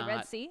certainly not the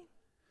Red Sea.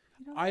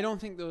 I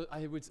don't think those.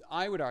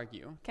 I would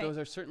argue those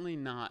are certainly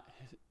not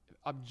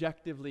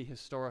objectively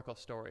historical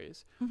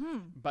stories,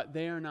 but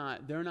they're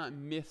not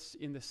myths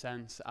in the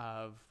sense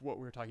of what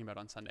we were talking about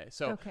on Sunday.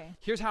 So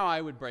here's how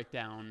I would break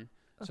down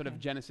sort of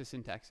Genesis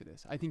into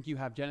Exodus. I think you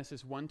have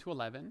Genesis 1 to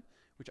 11,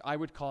 which I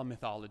would call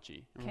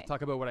mythology. And we'll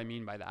talk about what I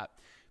mean by that.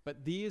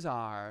 But these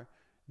are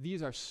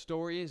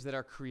stories that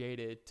are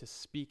created to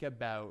speak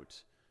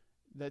about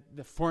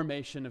the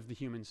formation of the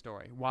human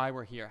story, why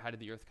we're here, how did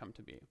the earth come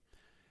to be.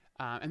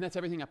 And that's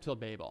everything up till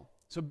Babel.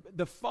 So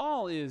the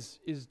fall is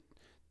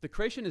the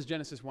creation is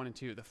Genesis 1 and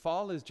 2. The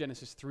fall is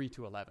Genesis 3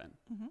 to 11,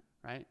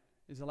 right?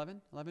 Is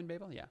 11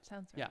 Babel? Yeah.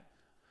 Sounds right.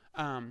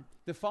 Yeah.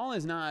 The fall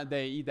is not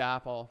they eat the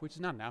apple, which is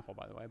not an apple,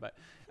 by the way, but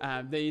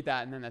they eat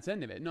that and then that's the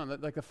end of it. No,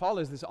 like the fall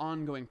is this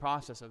ongoing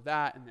process of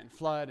that, and then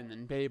flood, and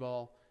then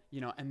Babel,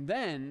 and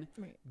then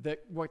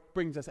what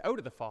brings us out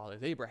of the fall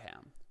is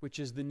Abraham, which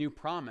is the new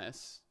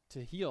promise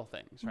to heal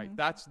things, right?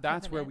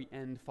 That's where we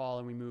end fall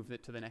and we move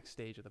it to the next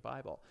stage of the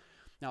Bible.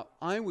 Now,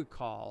 I would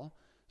call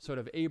sort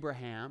of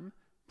Abraham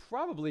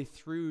probably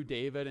through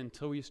David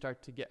until we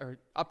start to get, or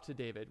up to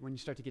David when you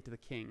start to get to the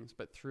kings,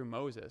 but through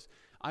Moses,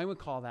 I would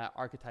call that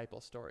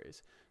archetypal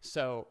stories.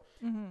 So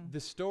the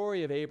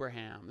story of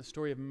Abraham, the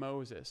story of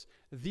Moses,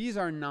 these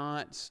are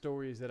not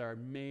stories that are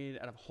made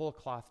out of whole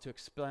cloth to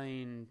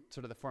explain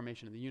sort of the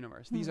formation of the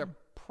universe. These are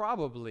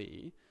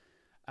probably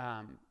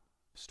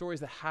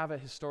stories that have a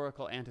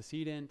historical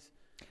antecedent,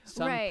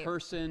 some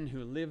person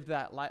who lived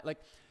that life.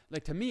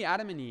 Like to me,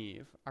 Adam and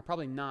Eve are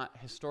probably not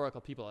historical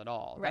people at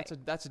all. Right.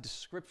 That's a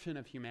description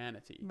of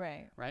humanity.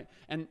 Right.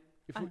 And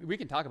if we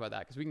can talk about that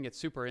because we can get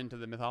super into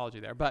the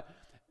mythology there. But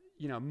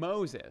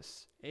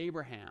Moses,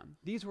 Abraham,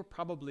 these were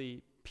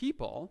probably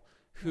people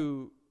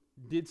who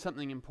did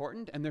something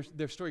important, and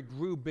their story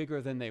grew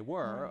bigger than they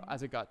were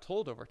as it got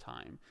told over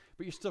time.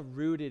 But you're still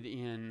rooted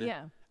in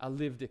a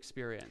lived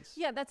experience.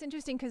 Yeah, that's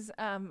interesting because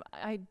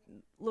I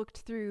looked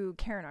through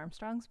Karen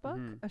Armstrong's book,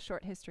 A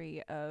Short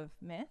History of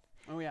Myth.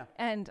 Oh, yeah.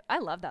 And I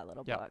love that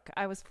little book.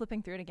 I was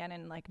flipping through it again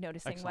and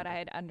noticing what I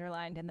had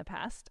underlined in the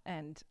past.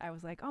 And I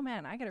was like, oh,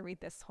 man, I got to read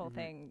this whole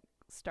thing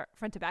start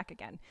front to back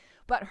again.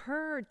 But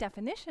her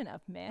definition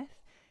of myth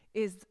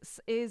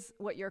is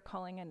what you're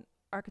calling an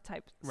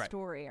archetype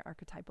story,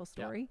 archetypal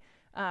story.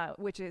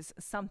 which is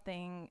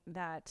something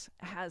that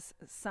has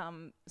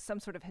some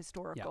sort of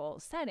historical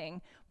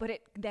setting, but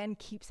it then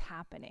keeps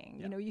happening.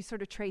 You know, you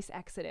sort of trace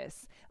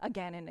Exodus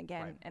again and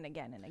again and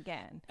again and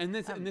again. And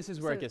this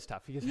is where it gets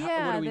tough, because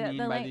what do we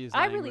mean by these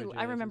I languages?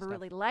 I remember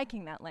really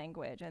liking that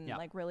language and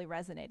like really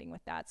resonating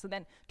with that. So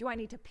then, do I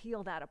need to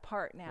peel that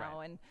apart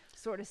now and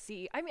sort of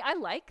see? I mean, I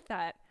like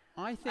that.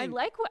 I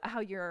like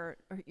how you're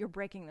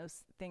breaking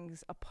those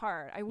things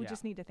apart. I would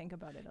just need to think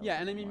about it a little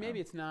and I mean, more. maybe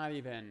it's not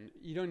even,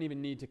 you don't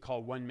even need to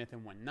call one myth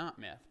and one not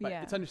myth, but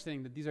it's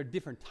understanding that these are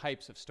different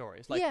types of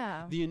stories. Like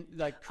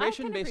like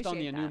creation based on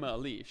the Enuma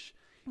Elish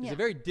is a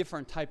very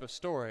different type of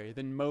story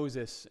than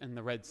Moses and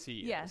the Red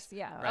Sea. Yes,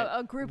 right?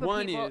 A group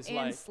of people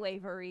in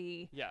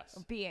slavery,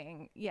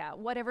 being,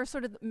 whatever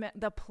sort of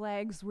the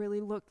plagues really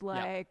looked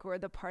like, or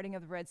the parting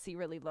of the Red Sea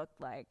really looked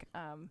like.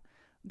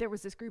 There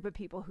was this group of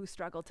people who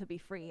struggled to be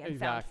free and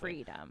found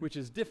freedom. Which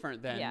is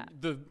different than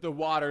the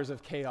waters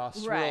of chaos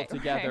swirled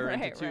together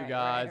into two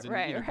gods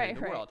and create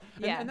the world.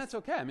 And that's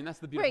okay. I mean, that's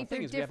the beautiful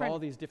thing, is we have all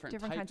these different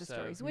types of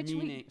stories,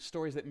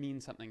 stories that mean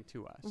something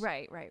to us.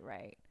 Right.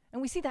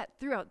 And we see that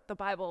throughout the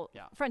Bible,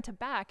 front to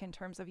back, in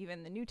terms of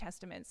even the New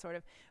Testament, sort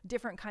of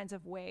different kinds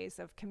of ways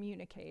of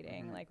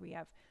communicating. Like we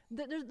have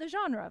the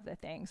genre of the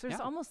thing. So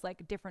there's almost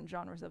like different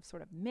genres of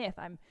sort of myth.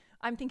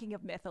 I'm thinking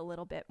of myth a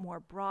little bit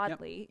more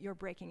broadly. You're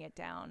breaking it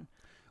down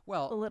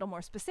a little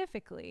more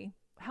specifically.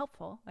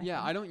 Helpful. I think.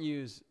 I don't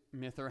use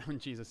myth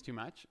around Jesus too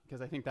much,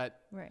 because I think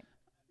that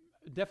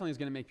definitely is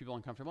going to make people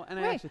uncomfortable, and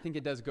I actually think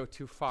it does go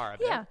too far.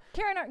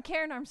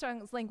 Karen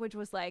Armstrong's language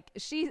was like,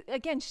 she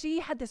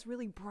had this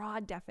really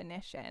broad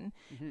definition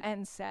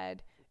and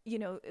said, you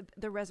know,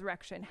 the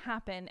resurrection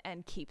happened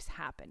and keeps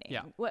happening.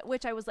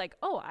 Which I was like,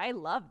 oh, I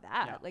love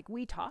that. Like,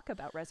 we talk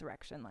about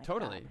resurrection like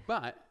totally,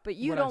 that. But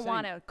you don't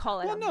want to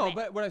call it. Well, no.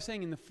 But what I was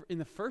saying in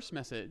the first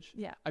message,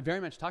 I very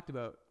much talked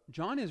about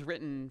John is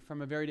written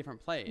from a very different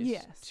place.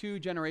 Yes. 2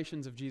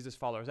 generations of Jesus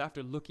followers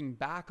after looking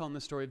back on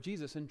the story of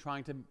Jesus and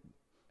trying to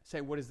say,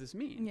 what does this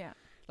mean?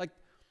 Like,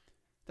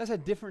 that's a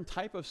different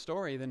type of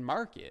story than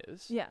Mark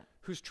is.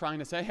 Who's trying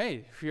to say,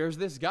 hey, here's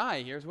this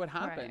guy, here's what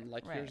happened,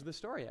 here's the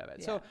story of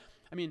it. So,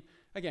 I mean,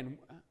 again,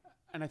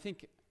 and I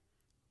think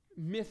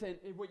myth, and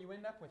what you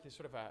end up with is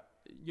sort of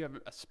you have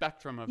a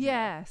spectrum of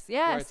myth.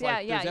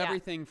 There's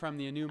everything from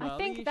the Enuma Elish, I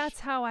think that's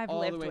how I've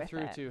lived with it. All the way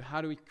through to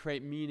how do we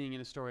create meaning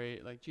in a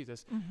story like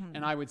Jesus.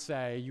 And I would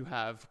say you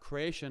have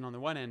creation on the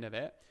one end of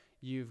it.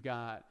 You've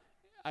got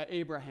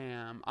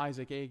Abraham,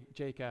 Isaac,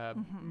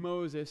 Jacob,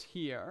 Moses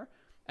here.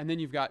 And then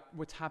you've got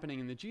what's happening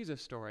in the Jesus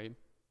story,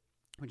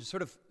 which is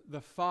sort of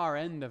the far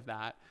end of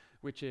that,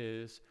 which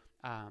is,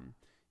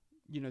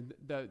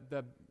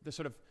 the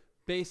sort of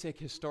basic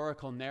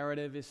historical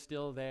narrative is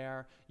still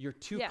there. You're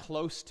too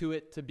close to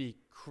it to be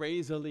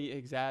crazily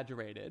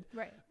exaggerated.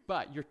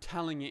 But you're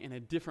telling it in a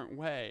different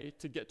way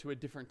to get to a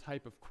different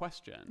type of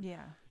question.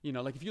 You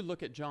know, like if you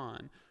look at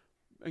John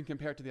and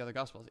compare it to the other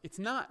Gospels, it's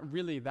not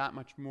really that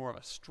much more of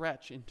a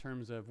stretch in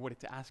terms of what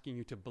it's asking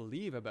you to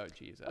believe about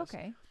Jesus.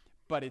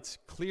 But it's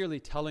clearly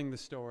telling the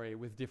story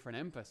with different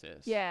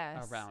emphasis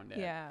around it.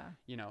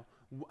 You know,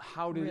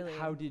 how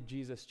did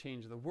Jesus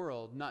change the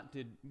world?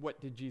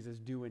 What did Jesus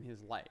do in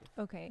his life?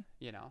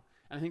 You know,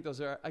 and I think those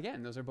are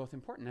both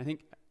important. I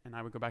think, and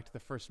I would go back to the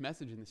first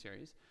message in the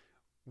series,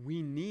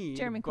 we need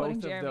both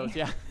of those.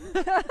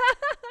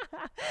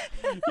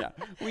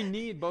 We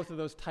need both of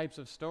those types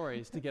of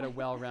stories to get a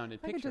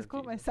well-rounded picture. I could just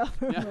quote myself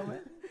for a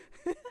moment.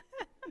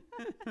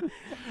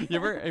 You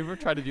ever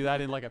try to do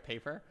that in like a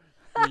paper?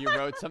 Where you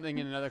wrote something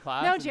in another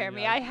class? No,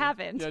 Jeremy, I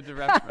haven't.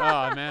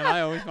 Oh, man,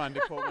 I always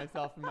wanted to quote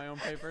myself in my own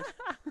papers.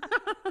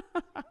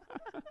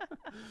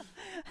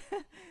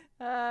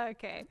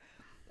 Okay.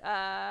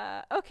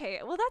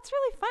 Well, that's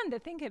really fun to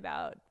think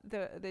about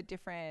the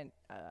different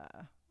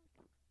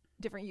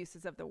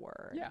uses of the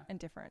word and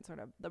different sort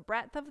of the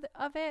breadth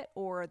of it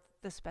or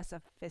the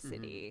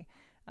specificity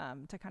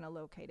to kind of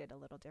locate it a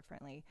little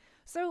differently.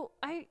 So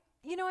I'm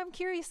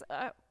curious,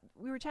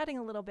 we were chatting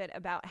a little bit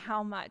about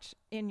how much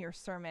in your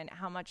sermon,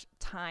 how much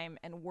time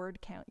and word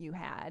count you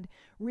had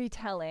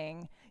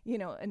retelling,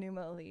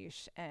 Enuma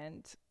Elish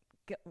and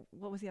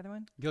what was the other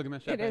one?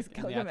 Gilgamesh. It is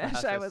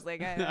Gilgamesh. I was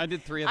like, I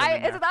did 3 of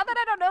them. It's not that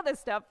I don't know this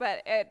stuff,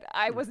 but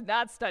I was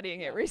not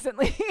studying it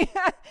recently.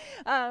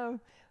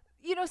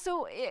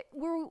 So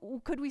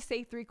could we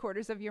say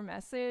 3/4 of your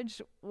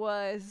message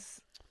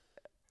was,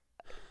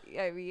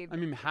 I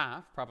mean,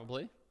 half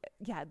probably.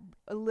 Yeah,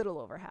 a little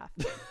over half,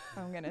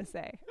 I'm going to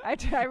say. I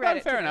read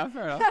it. Fair enough.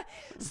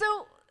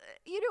 So,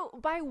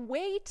 by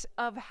weight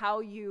of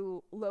how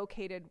you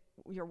located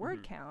your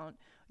word count,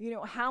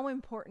 how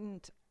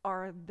important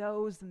are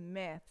those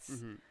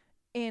myths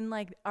in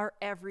like our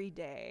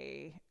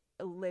everyday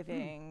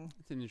living?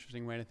 It's an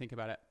interesting way to think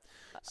about it.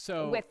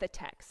 So with the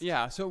text.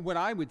 Yeah. So what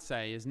I would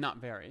say is not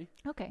very.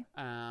 Okay.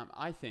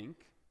 I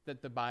think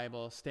that the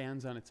Bible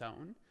stands on its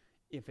own.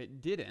 If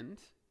it didn't,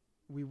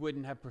 we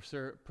wouldn't have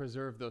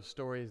preserved those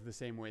stories the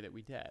same way that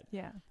we did,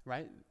 Yeah.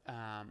 right?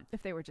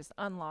 If they were just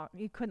unlocked,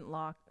 you couldn't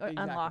Exactly.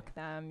 unlock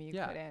them. You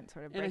Yeah. couldn't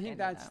sort of And break I think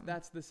into them.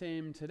 that's the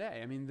same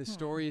today. I mean, the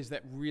stories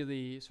that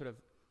really sort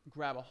of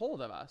grab a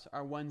hold of us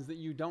are ones that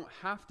you don't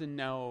have to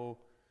know,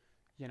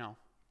 you know,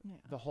 Yeah.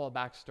 the whole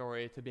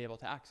backstory to be able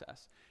to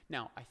access.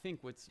 Now, I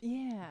think what's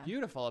Yeah.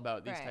 beautiful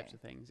about these Right. types of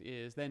things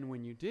is then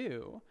when you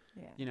do,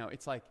 Yeah. you know,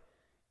 it's like,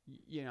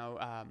 you know,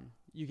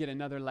 you get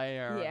another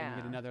layer, and you Yeah.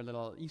 get another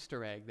little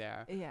Easter egg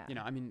there. Yeah. You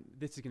know, I mean,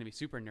 this is going to be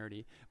super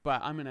nerdy,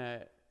 but I'm going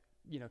to,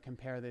 you know,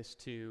 compare this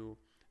to,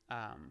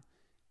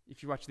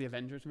 if you watch the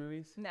Avengers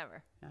movies.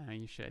 Never.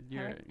 You should.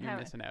 You're Haven't-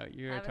 missing out.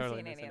 You're haven't totally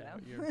seen any missing of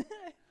out. them.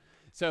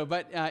 So,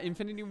 but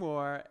Infinity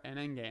War and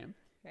Endgame,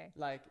 Okay.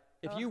 like,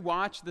 if Oh. you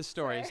watch the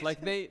stories, Sorry.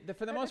 like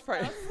for the most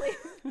part, Fell asleep.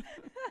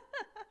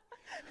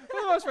 for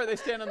the most part, they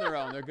stand on their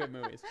own. They're good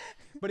movies.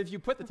 But if you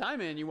put the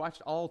time in, you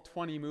watched all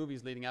 20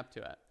 movies leading up to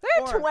it.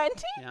 There are Or-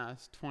 20? Yeah,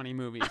 it's 20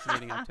 movies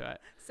leading up to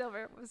it.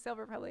 Silver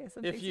probably has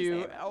something If to you,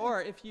 say about it.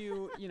 or if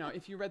you know,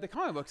 if you read the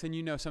comic books and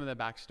you know some of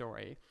the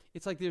backstory,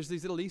 it's like there's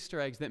these little Easter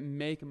eggs that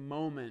make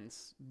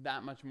moments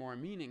that much more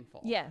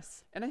meaningful.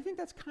 Yes. And I think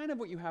that's kind of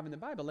what you have in the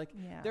Bible. Like,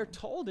 Yeah. they're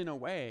told in a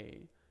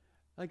way,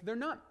 like they're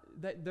not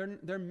that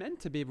they're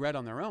meant to be read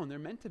on their own. They're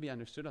meant to be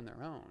understood on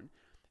their own.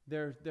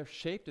 They're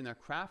shaped and they're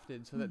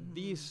crafted so that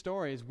these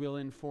stories will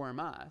inform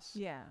us.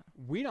 Yeah.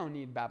 We don't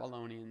need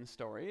Babylonian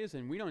stories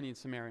and we don't need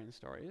Sumerian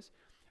stories.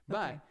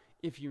 But Okay.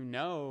 if you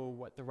know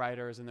what the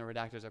writers and the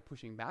redactors are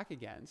pushing back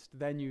against,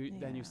 then you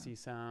Yeah. see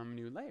some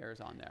new layers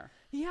on there.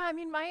 Yeah, I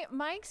mean,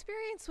 my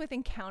experience with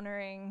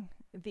encountering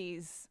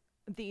these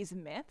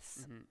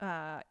myths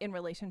in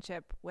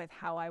relationship with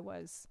how I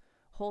was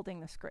holding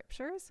the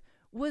scriptures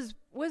was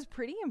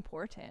pretty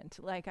important.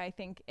 Like, I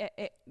think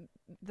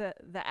the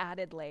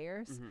added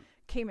layers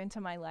came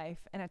into my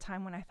life in a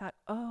time when I thought,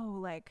 oh,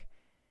 like,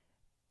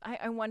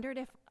 I wondered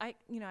if I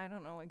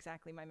don't know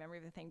exactly my memory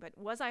of the thing, but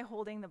was I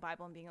holding the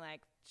Bible and being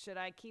like, should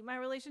I keep my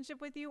relationship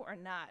with you or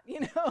not? You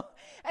know?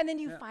 And then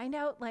you find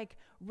out like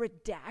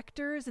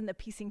redactors and the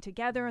piecing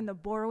together and the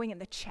borrowing and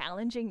the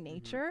challenging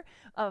nature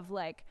of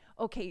like,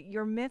 okay,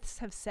 your myths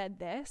have said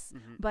this,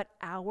 but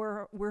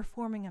we're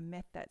forming a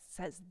myth that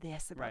says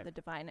this about Right. the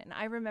divine. And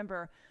I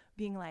remember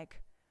being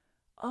like,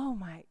 oh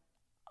my,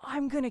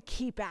 I'm going to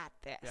keep at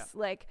this. Yeah.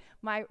 Like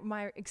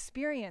my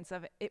experience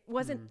of it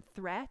wasn't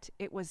threat.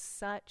 It was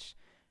such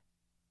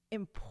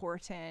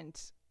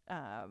important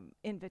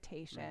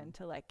invitation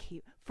to like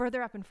keep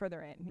further up and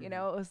further in, you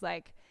know. It was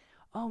like,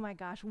 oh my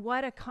gosh,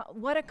 what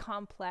a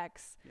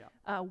complex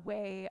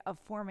way of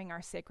forming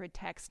our sacred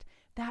text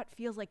that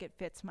feels like it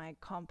fits my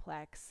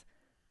complex,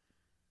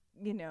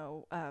 you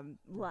know,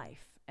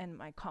 life and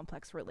my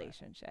complex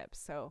relationships.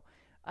 So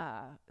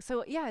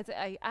yeah,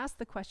 I asked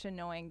the question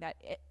knowing that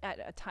at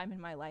a time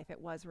in my life it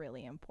was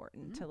really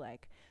important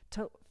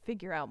to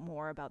figure out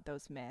more about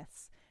those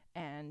myths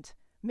and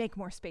make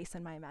more space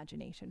in my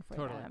imagination for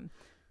Totally. them.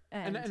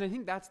 And I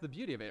think that's the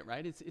beauty of it,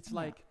 right? It's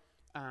like,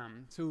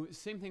 so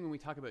same thing when we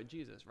talk about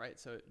Jesus, right?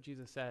 So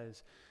Jesus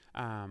says,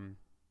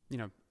 you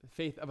know,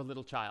 faith of a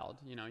little child,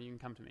 you know, you can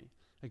come to me.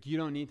 Like, you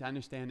don't need to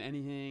understand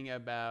anything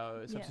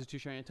about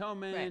substitutionary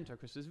atonement or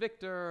Christus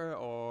Victor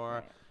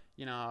or,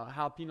 you know,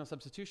 how penal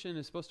substitution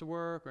is supposed to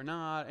work or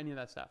not, any of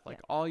that stuff. Like,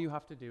 all you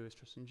have to do is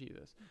trust in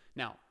Jesus.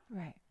 Now,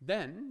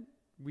 then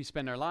we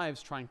spend our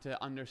lives trying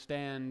to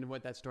understand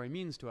what that story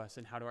means to us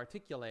and how to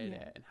articulate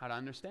it and how to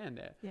understand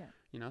it.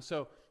 You know,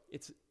 so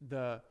it's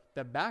the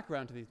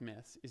background to these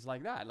myths is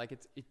like that. Like,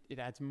 it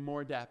adds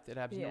more depth, it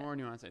adds more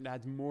nuance, it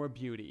adds more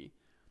beauty.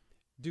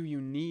 Do you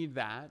need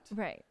that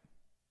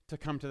to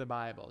come to the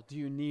Bible? Do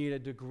you need a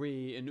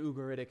degree in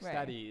Ugaritic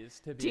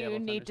studies to be able to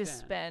understand? Do you need to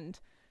spend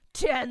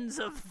tens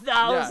of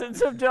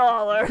thousands of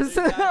dollars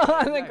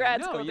on the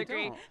grad school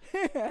degree?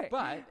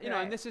 But, you know,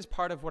 and this is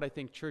part of what I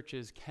think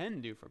churches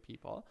can do for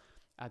people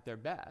at their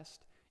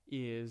best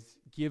is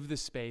give the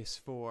space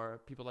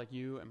for people like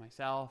you and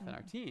myself and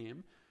our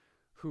team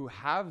who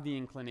have the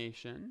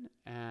inclination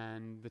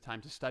and the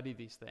time to study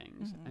these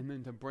things and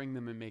then to bring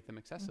them and make them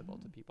accessible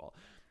to people.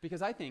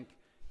 Because I think,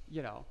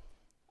 you know,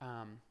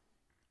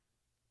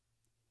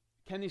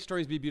 can these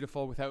stories be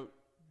beautiful without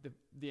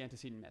the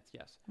antecedent myths?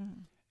 Yes.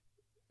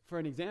 For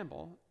an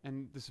example,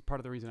 and this is part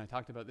of the reason I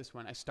talked about this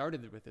one, I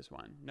started with this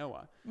one,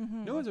 Noah.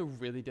 Noah's a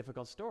really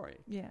difficult story.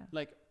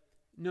 Like,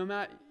 no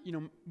matter, you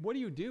know, what do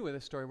you do with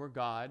a story where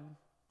God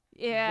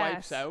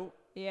wipes out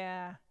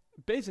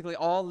basically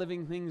all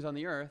living things on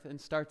the earth and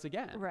starts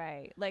again?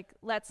 Like,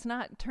 let's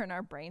not turn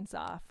our brains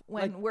off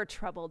when we're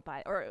troubled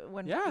by, or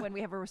when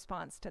we have a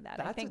response to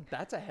that. I think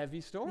that's a heavy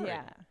story.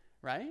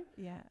 Right?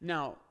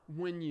 Now,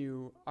 when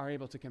you are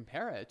able to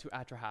compare it to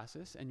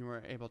Atrahasis and you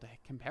are able to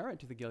compare it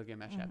to the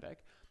Gilgamesh epic,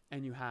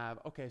 and you have,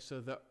 okay,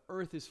 so the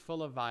earth is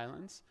full of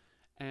violence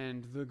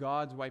and the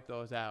gods wipe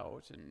those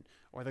out,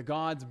 or the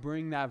gods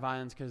bring that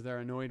violence because they're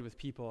annoyed with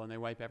people and they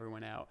wipe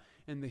everyone out.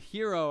 And the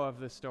hero of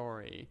the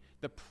story,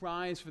 the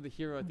prize for the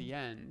hero at the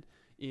end,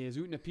 is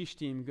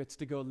Utnapishtim gets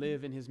to go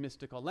live in his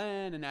mystical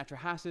land, and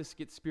Atrahasis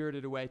gets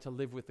spirited away to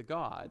live with the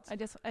gods. I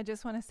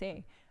just want to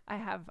say, I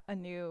have a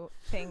new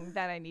thing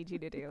that I need you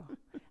to do.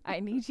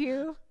 I need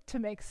you to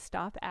make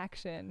stop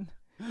action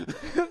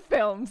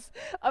films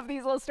of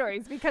these little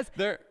stories, because I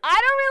don't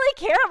really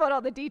care about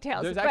all the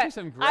details. There's actually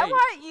some great. I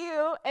want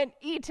you and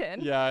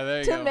Eaton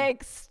to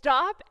make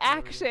stop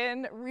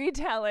action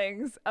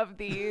retellings of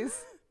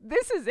these.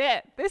 This is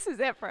it. This is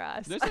it for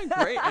us. There's some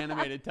great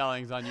animated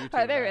tellings on YouTube.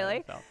 Are there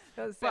really?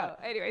 So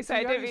anyway, so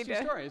I didn't mean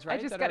to. Stories, right,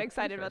 I just that got are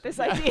excited about this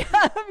interesting.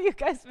 idea of you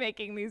guys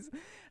making these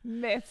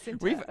myths.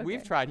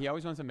 We've tried. He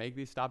always wants to make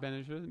these stop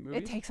animation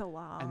movies. It takes a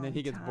long and then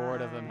he gets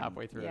bored of them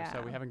halfway through. Yeah.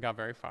 So we haven't got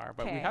very far,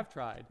 but we have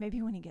tried.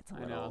 Maybe when he gets a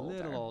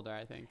little older,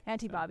 I think.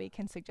 Auntie Bobby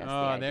can suggest the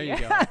idea. There you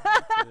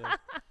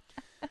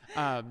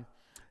go.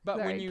 But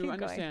Sorry, when you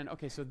understand, going.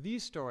 okay, so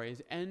these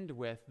stories end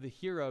with the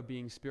hero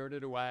being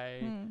spirited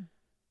away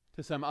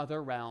to some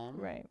other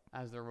realm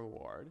as the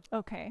reward.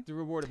 Okay. The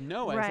reward of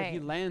Noah is that he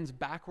lands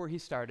back where he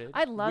started.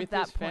 I love with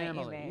that his point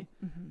family, you made.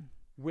 Mm-hmm.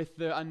 With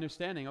the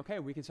understanding, okay,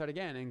 we can start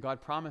again, and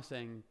God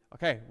promising,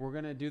 okay, we're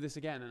gonna do this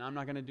again, and I'm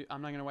not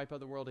gonna wipe out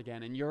the world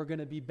again, and you're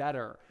gonna be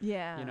better.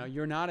 Yeah. You know,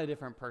 you're not a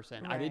different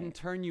person. Right. I didn't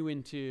turn you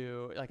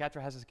into, like,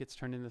 Atrahasis gets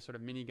turned into sort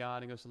of mini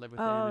god and goes to live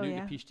with him, and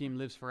Utnapishtim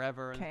lives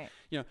forever. Okay. And,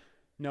 you know,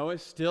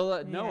 Noah's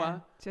still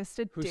Noah, just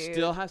a who dude.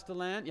 still has to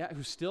land,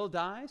 who still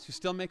dies, who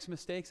still makes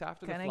mistakes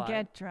after the flood. Gonna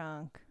get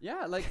drunk.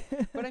 Yeah, like,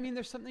 but I mean,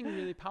 there's something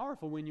really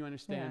powerful when you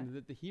understand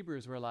that the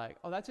Hebrews were like,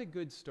 oh, that's a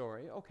good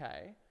story,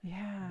 okay.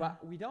 Yeah.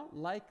 But we don't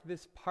like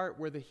this part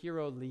where the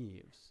hero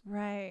leaves.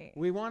 Right.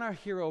 We want our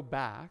hero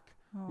back.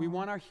 Oh. We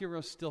want our hero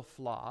still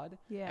flawed.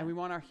 Yeah. And we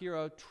want our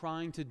hero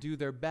trying to do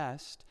their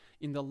best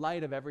in the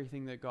light of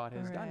everything that God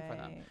has done for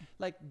them.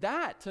 Like,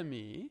 that to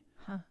me...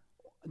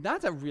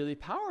 That's a really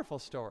powerful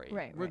story,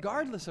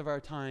 regardless of our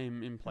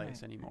time in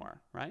place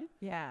anymore, right?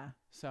 Yeah.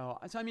 So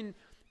I mean,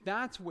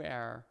 that's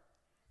where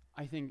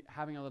I think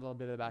having a little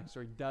bit of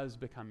backstory does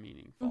become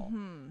meaningful.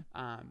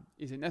 Mm-hmm.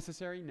 Is it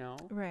necessary? No.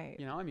 Right.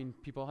 You know, I mean,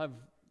 people have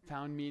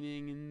found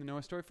meaning in the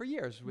Noah story for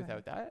years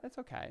without that. That's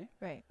okay.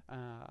 Right.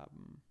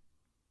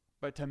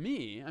 But to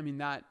me, I mean,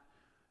 that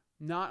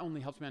not only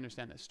helps me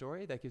understand the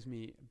story, that gives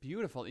me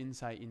beautiful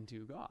insight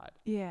into God.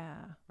 Yeah.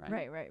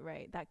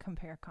 Right. That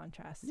compare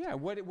contrast. Yeah.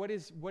 What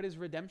is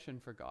redemption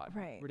for God?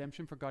 Right.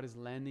 Redemption for God is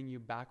landing you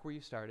back where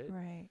you started.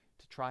 Right.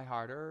 To try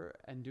harder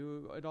and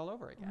do it all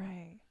over again.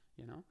 Right.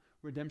 You know,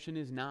 redemption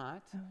is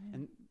not,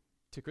 and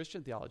to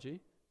Christian theology,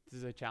 this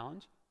is a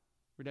challenge.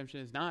 Redemption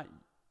is not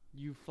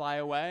you fly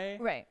away.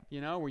 Right.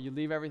 You know, where you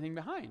leave everything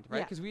behind.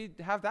 Right. Because we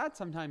have that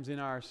sometimes in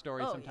our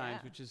story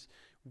which is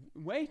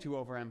way too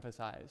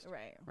overemphasized,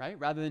 right?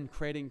 Rather than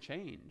creating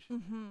change,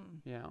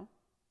 you know.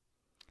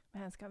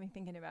 Man, it's got me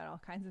thinking about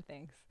all kinds of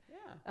things.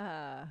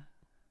 Yeah.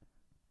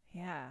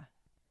 Yeah.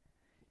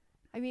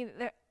 I mean,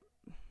 where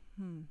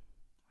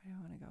do I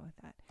want to go with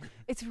that?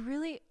 It's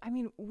really, I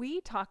mean,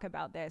 we talk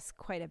about this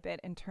quite a bit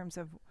in terms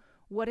of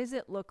what does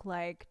it look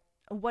like?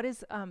 What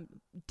is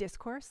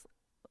discourse?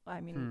 I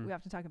mean, we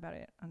have to talk about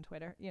it on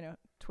Twitter, you know,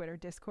 Twitter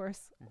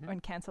discourse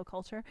and cancel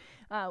culture.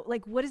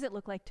 Like, what does it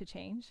look like to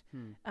change?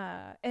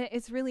 And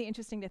it's really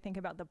interesting to think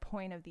about the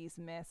point of these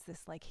myths,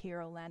 this like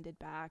hero landed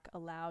back,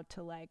 allowed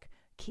to like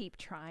keep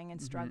trying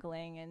and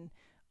struggling and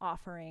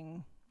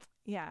offering,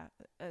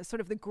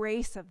 sort of the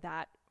grace of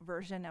that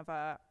version of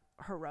a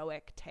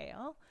heroic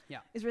tale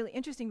is really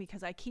interesting,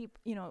 because I keep,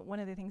 you know, one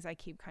of the things I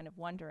keep kind of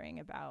wondering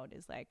about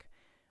is like,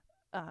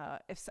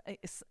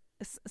 if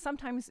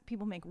sometimes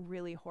people make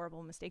really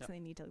horrible mistakes and they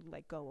need to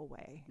like go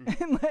away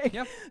and like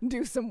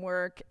do some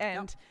work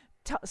and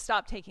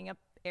stop taking up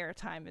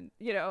airtime, and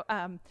you know,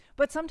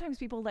 but sometimes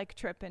people like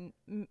trip and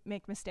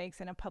make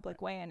mistakes in a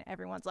public way, and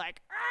everyone's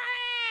like,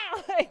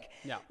 like,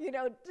 you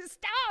know, just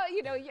stop,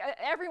 you know,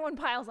 everyone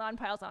piles on.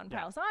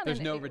 There's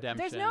no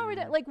redemption.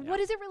 Like, what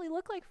does it really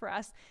look like for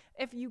us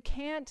if you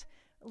can't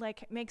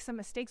like make some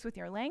mistakes with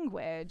your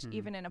language,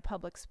 even in a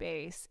public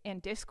space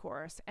and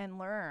discourse, and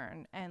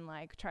learn and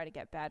like try to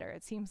get better?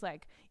 It seems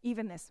like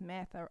even this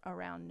myth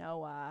around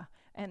Noah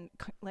and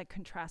like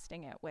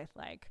contrasting it with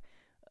like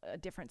a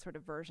different sort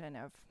of version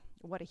of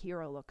what a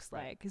hero looks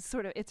like is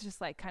sort of, it's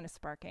just like kind of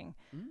sparking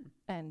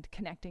and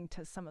connecting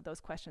to some of those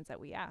questions that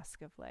we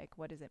ask of like,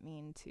 what does it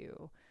mean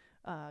to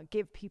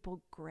give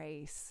people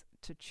grace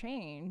to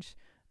change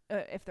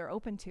if they're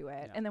open to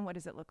it? And then what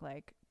does it look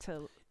like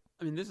to...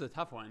 I mean, this is a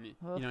tough one, you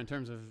know, in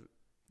terms of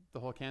the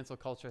whole cancel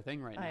culture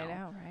thing right now. I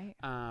know,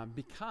 right?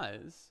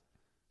 Because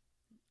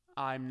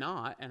I'm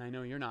not, and I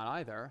know you're not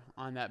either,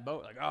 on that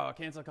boat. Like, oh,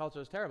 cancel culture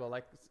is terrible.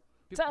 Like,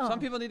 some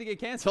people need to get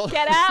canceled.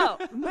 Get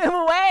out. Move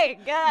away.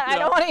 God, I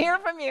don't want to hear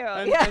from you.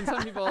 And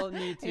some people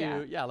need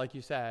to, like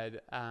you said,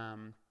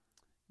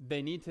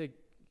 they need to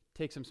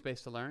take some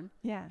space to learn.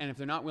 Yeah. And if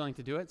they're not willing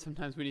to do it,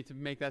 sometimes we need to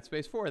make that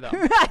space for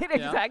them.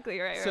 Exactly.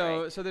 Right.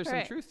 So there's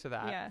some truth to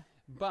that. Yeah.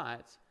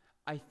 But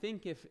I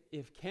think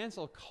if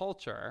cancel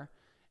culture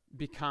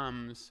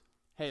becomes,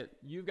 hey,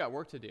 you've got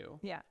work to do.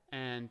 Yeah.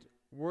 And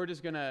we're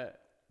just gonna,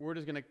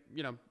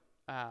 you know,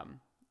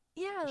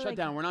 Yeah. shut like,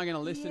 down. We're not going to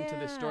listen to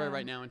this story yeah.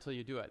 right now until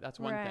you do it. That's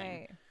one thing.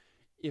 Right.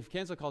 If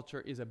cancel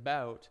culture is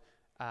about,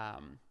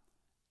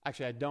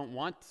 actually, I don't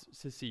want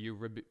to see you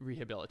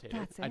rehabilitated.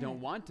 That's I don't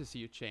it. want to see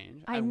you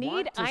change. I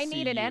want to need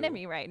see an you-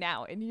 enemy right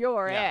now, and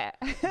you're Yeah.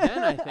 it. Then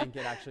I think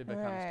it actually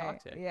becomes Right.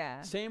 toxic.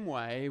 Yeah. Same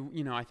way,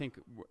 I think,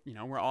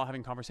 we're all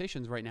having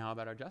conversations right now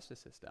about our justice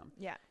system.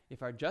 Yeah.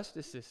 If our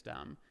justice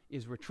system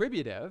is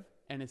retributive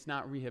and it's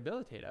not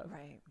rehabilitative,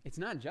 Right. it's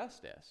not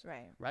justice,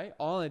 Right. right?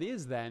 All it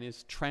is then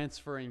is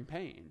transferring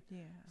pain.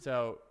 Yeah.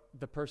 So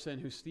the person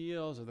who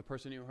steals or the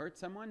person who hurts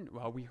someone,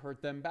 well, we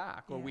hurt them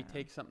back or we Yeah.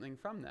 take something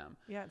from them.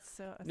 Yeah. It's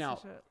Now,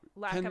 such a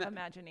lack can of that-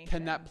 imagination.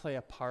 Can that play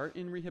a part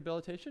in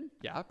rehabilitation?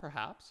 Yeah,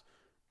 perhaps.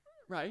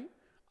 Right?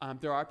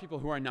 There are people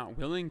who are not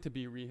willing to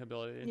be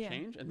rehabilitated and Yeah,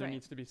 change, and there right.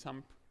 needs to be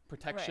some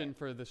protection Right.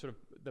 for the sort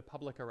of the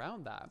public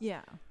around that.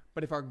 Yeah.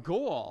 But if our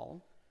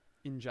goal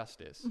in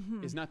justice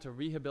Mm-hmm. is not to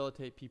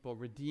rehabilitate people,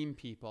 redeem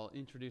people,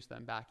 introduce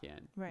them back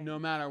in, Right. no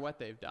matter what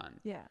they've done,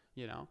 Yeah.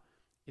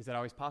 is that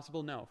always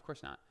possible? No, of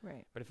course not.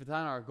 Right. But if it's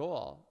not our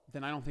goal,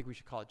 then I don't think we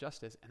should call it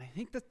justice. And I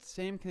think the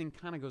same thing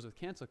kind of goes with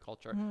cancel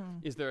culture. Mm.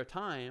 Is there a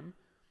time,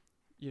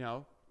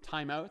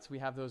 timeouts? We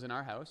have those in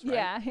our house, right?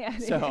 Yeah. Yeah.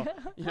 So,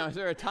 is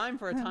there a time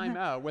for a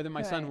timeout, whether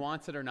my son Right.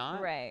 wants it or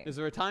not? Right. Is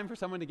there a time for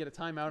someone to get a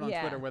timeout on Yeah.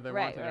 Twitter, whether they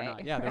right, want it or not?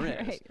 right, Yeah, there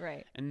is. Right.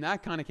 Right. And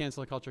that kind of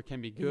cancel culture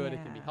can be good.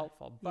 It can be Yeah.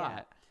 helpful. Yeah.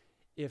 But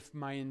if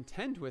my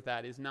intent with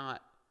that is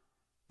not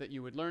that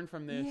you would learn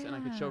from this and I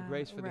could show Yeah,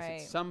 grace for this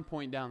right. at some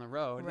point down the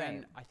road, then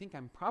Right. I think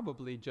I'm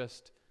probably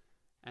just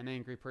an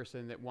angry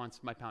person that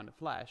wants my pound of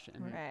flesh.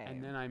 And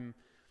Right. then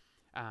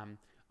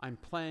I'm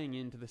playing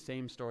into the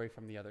same story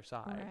from the other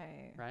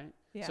side. Right?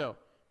 Yeah. So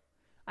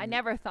I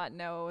never thought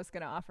Noah was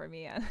going to offer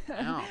me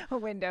know. a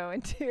window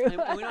into. and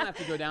we don't have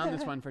to go down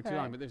this one for too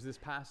long, Right. but there's this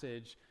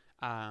passage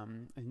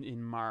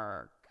in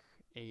Mark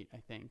 8, I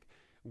think,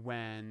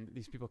 when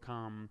these people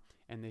come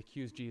and they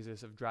accuse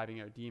Jesus of driving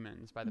out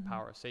demons by the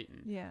power of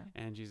Satan. Yeah.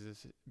 And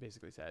Jesus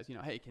basically says,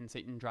 hey, can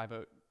Satan drive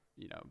out,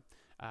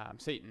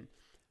 Satan?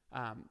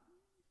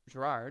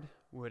 Gerard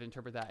would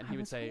interpret that and he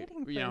would was say,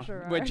 waiting for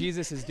Gerard. what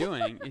Jesus is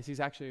doing is he's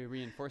actually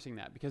reinforcing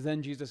that, because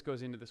then Jesus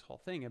goes into this whole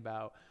thing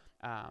about,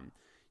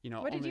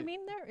 What did you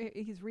mean there?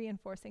 He's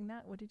reinforcing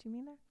that. What did you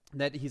mean there?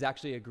 that he's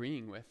actually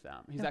agreeing with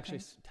them. He's actually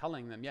Okay.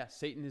 telling them, yes,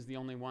 Satan is the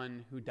only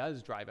one who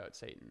does drive out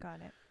Satan.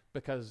 Got it.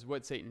 Because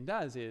what Satan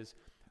does is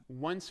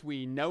once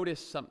we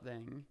notice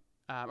something,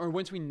 or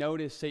once we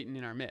notice Satan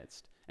in our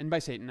midst, and by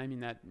Satan, I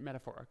mean that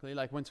metaphorically,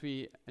 like once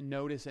we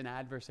notice an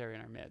adversary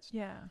in our midst,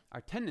 Yeah.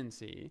 our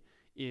tendency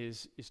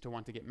is to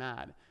want to get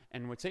mad.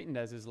 And what Satan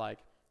does is like,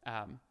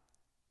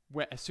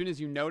 as soon as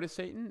you notice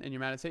Satan and you're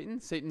mad at Satan,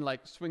 Satan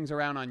like swings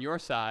around on your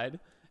side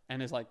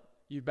and is like,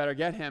 you better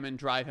get him and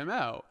drive him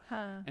out.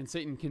 Huh. And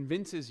Satan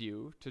convinces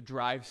you to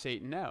drive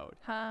Satan out.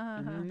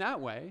 And in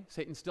that way,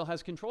 Satan still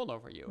has control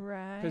over you.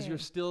 Right. Because you're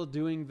still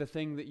doing the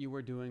thing that you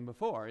were doing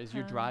before, is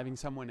you're driving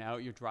someone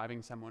out, you're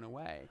driving someone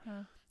away.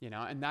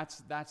 And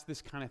that's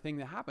this kind of thing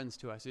that happens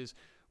to us, is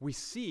we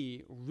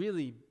see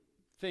really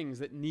things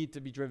that need to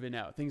be driven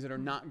out, things that are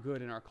not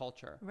good in our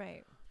culture.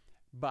 Right.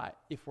 But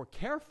if we're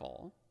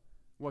careful,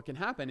 what can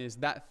happen is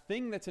that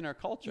thing that's in our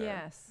culture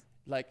Yes.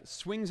 like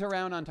swings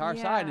around onto our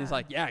side and is Yeah.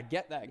 like, yeah,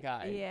 get that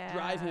guy,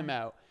 drive him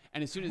Yeah. out.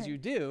 And as soon as you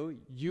do,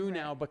 you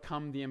now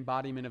become the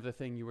embodiment of the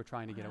thing you were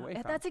trying to get away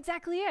from. That's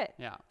exactly it.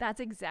 Yeah. That's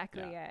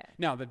exactly Yeah. it.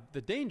 Now,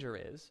 the danger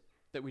is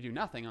that we do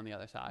nothing on the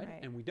other side,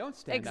 Right. and we don't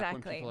stand up when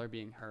Exactly. people are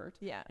being hurt.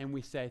 Yeah. And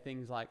we say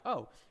things like,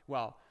 oh,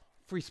 well,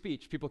 free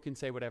speech, people can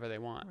say whatever they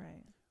want.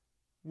 Right.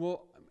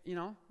 Well,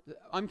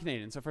 I'm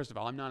Canadian, so first of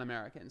all, I'm not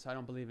American, so I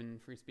don't believe in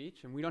free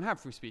speech, and we don't have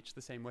free speech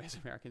the same way as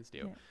Americans do.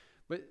 Yeah.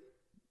 But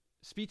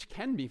speech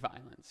can be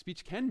violent.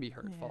 Speech can be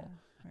hurtful.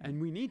 Yeah, right.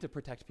 And we need to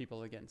protect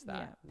people against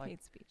that. Yeah.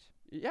 Hate speech.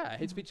 Yeah,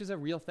 hate speech is a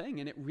real thing,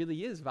 and it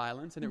really is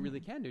violence, and it really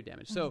can do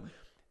damage. So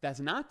that's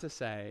not to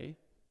say,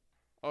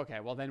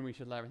 okay, well, then we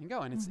should let everything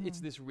go. And it's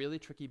this really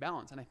tricky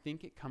balance. And I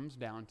think it comes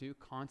down to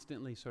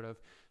constantly sort of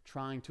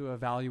trying to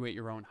evaluate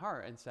your own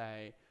heart and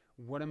say,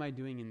 what am I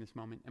doing in this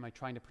moment? Am I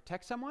trying to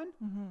protect someone?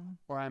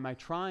 Or am I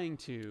trying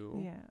to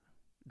Yeah.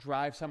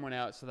 drive someone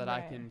out so that I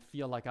Right. can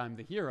feel like I'm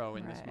the hero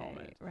in this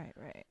moment? Right.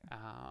 Right.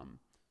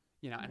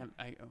 And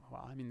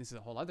I mean, this is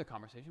a whole other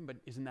conversation, but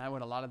isn't that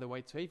what a lot of the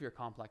white savior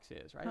complex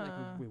is, right?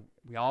 Like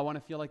we all want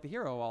to feel like the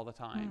hero all the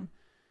time.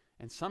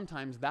 And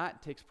sometimes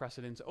that takes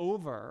precedence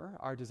over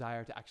our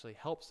desire to actually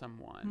help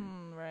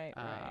someone Right.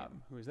 Right.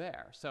 who's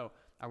there. So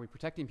are we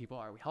protecting people?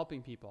 Are we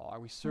helping people? Are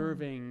we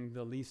serving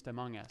the least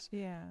among us?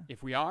 Yeah.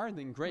 If we are,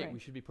 then great. Right. We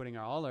should be putting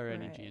all our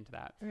energy Right. into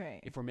that. Right.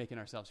 If we're making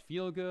ourselves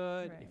feel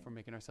good, Right. if we're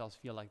making ourselves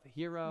feel like the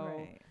hero,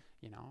 Right.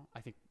 I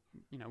think,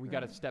 we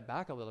got to Right. step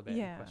back a little bit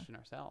Yeah. and question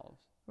ourselves.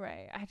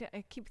 Right.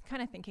 I keep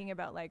kind of thinking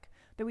about like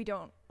that we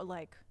don't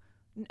like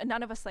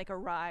none of us like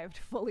arrived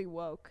fully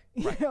woke.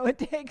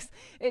 Right.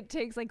 It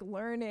takes like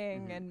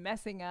learning and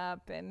messing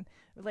up and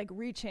like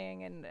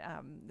reaching and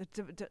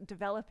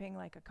developing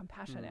like a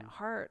compassionate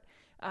heart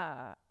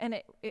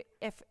And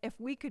if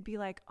we could be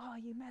like, oh,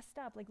 you messed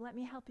up, like, let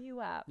me help you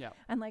up. Yeah.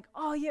 And like,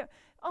 oh,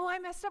 I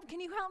messed up. Can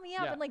you help me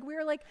up? Yeah. And like, we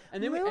were like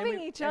And then moving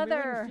each and we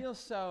other. wouldn't feel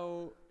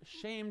so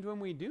shamed when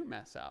we do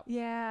mess up.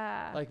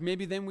 Yeah. Like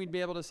maybe then we'd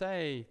be able to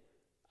say,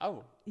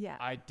 oh, yeah.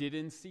 I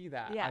didn't see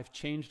that. Yeah. I've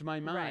changed my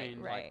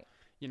mind. Right. Like,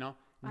 you know,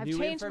 I've new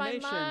changed my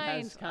information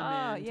has mind.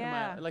 come into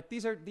yeah. my, like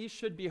these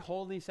should be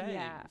holy sayings.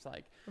 Yeah.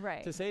 Like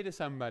Right. to say to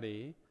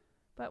somebody,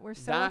 But we're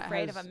so that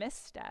afraid of a has-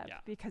 misstep Yeah.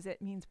 because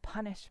it means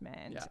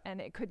punishment, Yeah.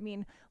 and it could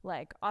mean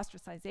like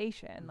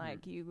ostracization. Mhm.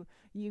 Like you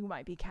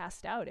might be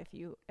cast out if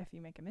you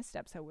make a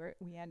misstep. So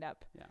we end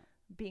up yeah,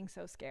 being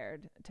so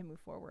scared to move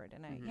forward.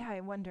 And Mhm.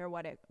 I wonder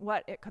what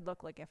it could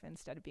look like if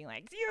instead of being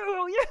like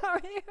you,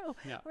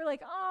 Yeah. we're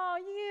like, oh,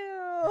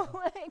 you,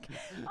 like,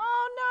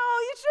 oh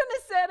no, you shouldn't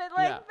have said it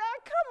like Yeah. that.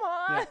 Come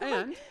on. yeah.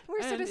 And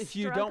we're sort and of if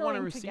you don't want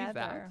to struggling receive together.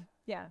 that,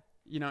 Yeah.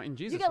 you know, in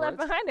Jesus' You get left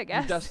words, behind, I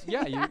guess. you dust,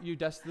 yeah, you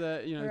dust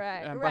the, you know,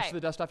 Right, brush right. the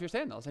dust off your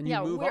sandals and you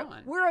Yeah, move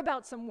on. we're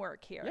about some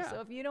work here. Yeah. So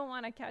if you don't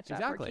want to catch up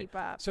or Exactly. keep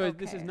up. So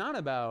this is okay. not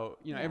about,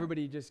 you know, Yeah.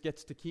 everybody just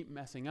gets to keep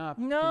messing up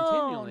No,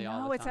 continually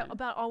all the it's time.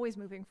 about always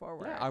moving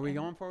forward. Yeah, are we and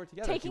going forward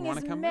together? If you taking want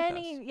as to come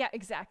many, with us. yeah,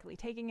 exactly.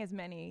 Taking as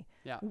many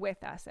Yeah.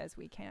 with us as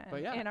we can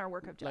But yeah, in our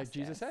work of justice. Like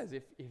Jesus says,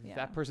 if Yeah.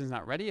 that person's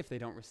not ready, if they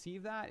don't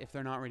receive that, if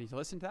they're not ready to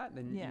listen to that,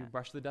 then Yeah. you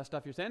brush the dust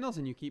off your sandals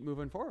and you keep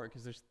moving forward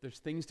because there's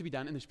things to be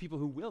done and there's people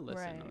who will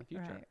listen in the future.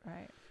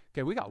 Right.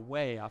 Okay, we got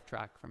way off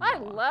track from I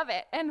Noah. love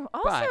it. And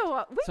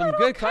also, we Some got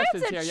good all kinds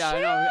questions of here. Yeah,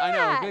 I know,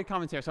 chat. good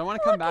comments here. So I want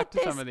to come Look back at to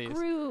this some of these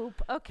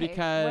group. Okay, what are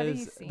you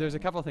because there's a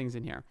seeing? couple things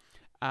in here.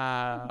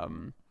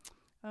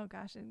 Oh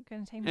gosh, it's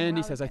gonna take me. a And he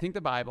while to says, I get- think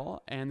the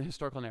Bible and the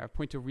historical narrative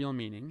point to real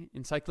meaning.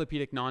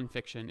 Encyclopedic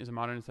nonfiction is a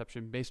modern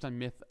inception based on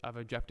myth of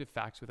objective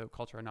facts without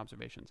culture and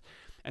observations.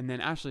 And then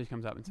Ashley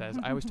comes up and says,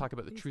 I always talk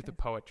about the These truth of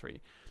guys.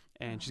 poetry.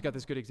 And she's got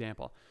this good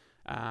example.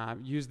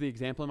 Use the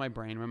example in my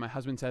brain when my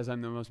husband says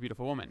I'm the most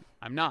beautiful woman.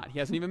 I'm not. He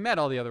hasn't even met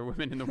all the other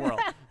women in the world.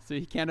 So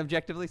he can't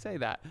objectively say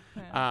that.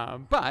 Yeah.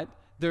 But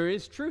there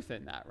is truth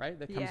in that, right?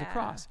 That comes Yeah.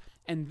 across.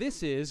 And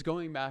this is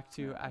going back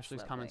to Oh, that's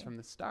Ashley's comments lovely. from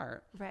the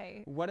start.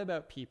 Right. What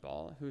about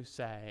people who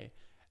say,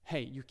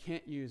 hey, you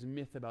can't use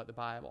myth about the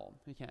Bible?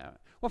 You can't.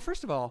 Well,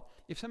 first of all,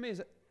 if somebody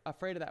is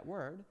afraid of that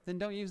word, then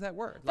don't use that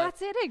word. Like,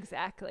 That's it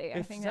exactly. I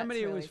if think somebody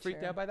that's really was freaked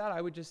true. out by that, I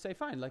would just say,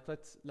 fine, like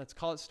let's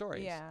call it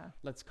stories. Yeah.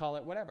 Let's call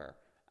it whatever.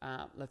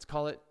 Let's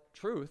call it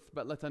truth,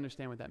 but let's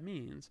understand what that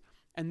means.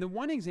 And the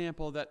one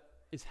example that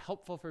is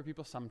helpful for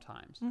people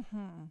sometimes,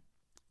 Mm-hmm.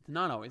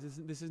 not always.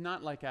 This is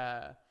not like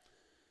I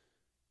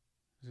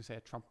was gonna say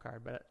a trump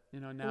card, but you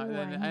know now Ooh,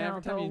 I know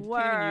every time the you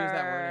can't even use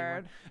that word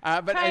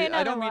anymore. But Try I don't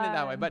another mean it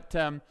that way. one. But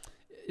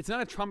it's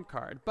not a trump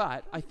card.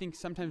 But I think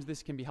sometimes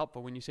this can be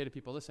helpful when you say to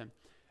people, "Listen,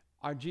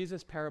 are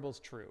Jesus' parables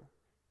true?"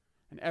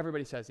 And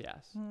everybody says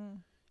yes. Mm.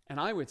 And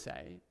I would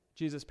say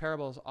Jesus'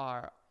 parables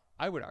are,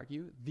 I would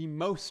argue, the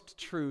most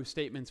true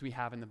statements we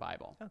have in the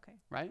Bible. Okay.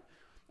 Right?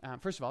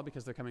 First of all,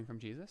 because they're coming from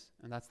Jesus,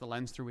 and that's the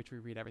lens through which we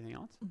read everything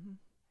else. Mm-hmm.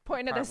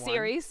 Point of the Part one.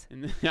 series.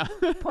 And yeah.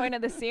 Point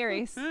of the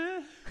series.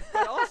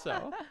 But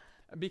also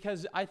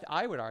because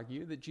I would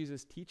argue that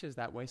Jesus teaches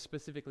that way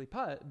specifically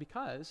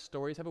because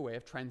stories have a way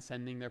of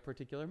transcending their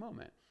particular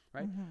moment,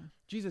 right? Mm-hmm.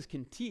 Jesus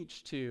can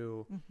teach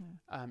to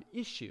Mm-hmm.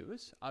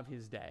 issues of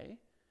his day,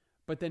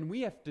 but then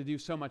we have to do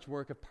so much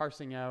work of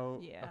parsing out,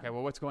 Yeah. okay,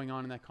 well, what's going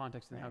on in that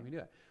context and how Right. we do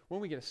it. When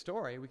we get a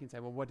story, we can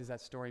say, well, what does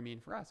that story mean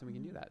for us? And we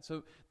can do that.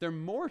 So they're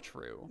more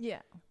true,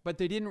 Yeah. but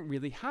they didn't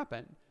really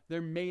happen. They're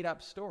made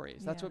up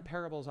stories. That's Yeah. what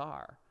parables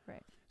are.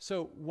 Right.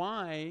 So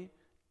why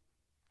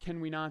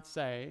can we not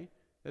say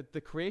that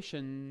the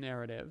creation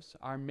narratives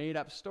are made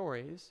up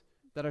stories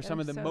that are some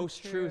of the so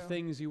most true true.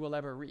 things you will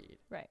ever read?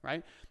 Right.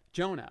 Right?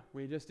 Jonah,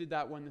 we just did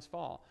that one this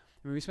fall.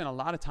 I mean, we spent a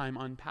lot of time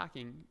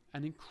unpacking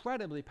an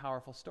incredibly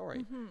powerful story.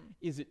 Mm-hmm.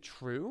 Is it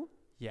true?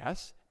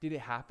 Yes. Did it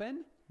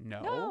happen?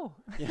 No. No.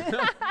 Yeah.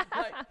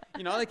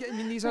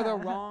 These are the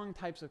wrong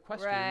types of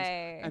questions.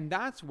 Right. And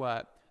that's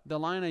what the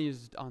line I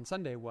used on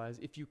Sunday was,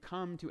 if you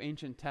come to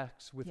ancient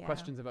texts with Yeah.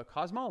 questions about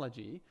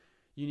cosmology,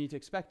 you need to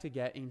expect to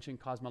get ancient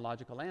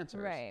cosmological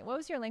answers. Right. What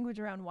was your language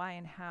around why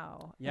and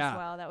how Yeah. as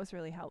well? That was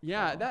really helpful.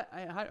 Yeah, that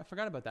I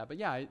forgot about that. But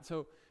yeah,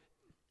 so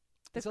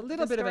it's a The-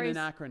 little the bit of an stories-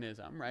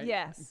 anachronism, right?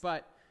 Yes.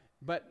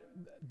 But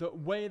the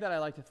way that I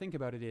like to think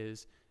about it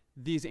is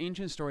these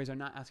ancient stories are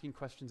not asking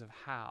questions of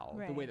how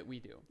the way Right. that we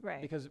do.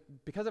 Right.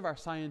 Because of our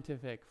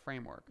scientific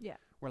framework. Yeah.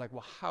 We're like,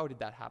 well, how did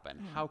that happen?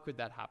 How could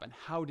that happen?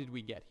 How did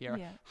we get here?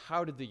 Yeah.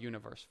 How did the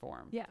universe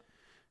form? Yeah.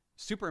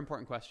 Super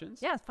important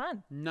questions. Yeah, it's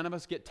fun. None of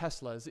us get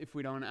Teslas if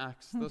we don't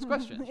ask those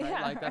questions, right?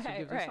 Yeah, Like that's what right,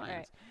 gives us right,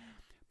 science.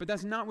 But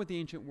that's not what the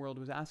ancient world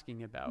was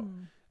asking about.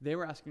 Mm. They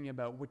were asking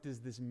about what does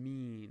this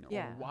mean? Or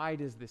Yeah. why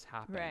does this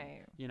happen?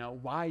 Right. You know,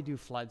 why do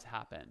floods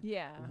happen?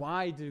 Yeah.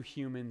 Why do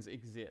humans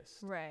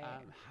exist? Right.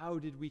 How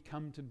did we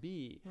come to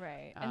be?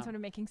 Right. Um, And sort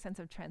of making sense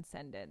of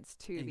transcendence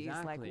to Exactly.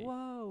 these like,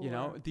 whoa. You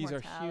know, or these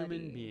are human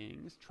mortality.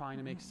 beings trying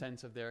to make Mhm.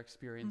 sense of their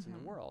experience in the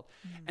Mhm. world.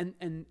 Mhm.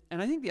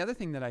 And I think the other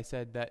thing that I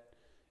said that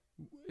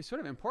is sort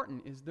of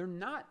important is they're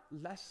not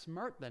less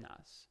smart than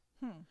us.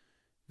 Hmm.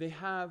 They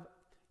have,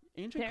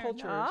 ancient They're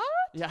cultures. not?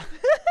 Yeah.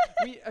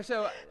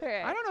 So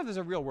Right. I don't know if there's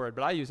a real word,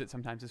 but I use it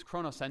sometimes. It's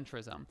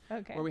chronocentrism,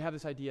 Okay. where we have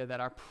this idea that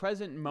our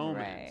present moment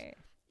Right.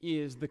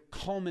 is the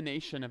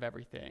culmination of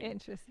everything.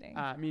 Interesting.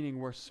 Meaning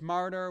we're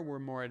smarter, we're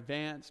more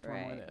advanced, we're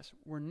more Right. this.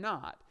 We're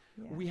not.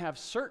 Yeah. We have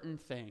certain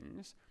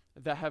things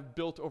that have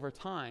built over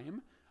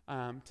time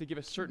to give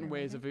us certain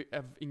ways of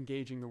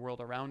engaging the world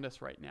around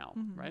us right now,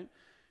 right?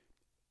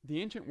 The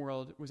ancient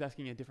world was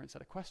asking a different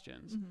set of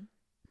questions.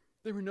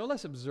 They were no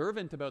less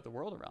observant about the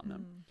world around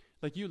them.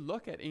 Like you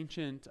look at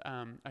ancient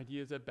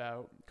ideas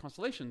about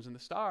constellations and the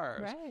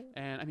stars. Right.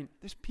 And I mean,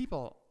 there's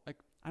people, like,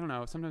 I don't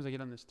know, sometimes I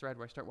get on this thread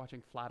where I start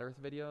watching flat earth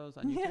videos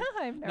on YouTube. Yeah,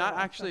 I've never Not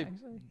watched actually them,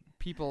 actually.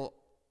 people,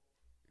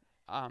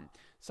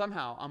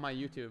 somehow on my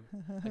YouTube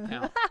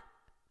account,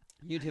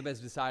 YouTube has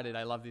decided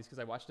I love these because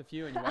I watched a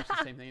few and you watch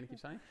the same thing and it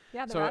keeps saying.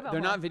 Yeah, the So rabbit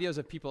they're hole. not videos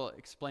of people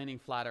explaining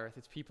flat earth.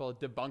 It's people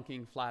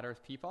debunking flat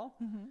earth people.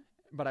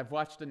 But I've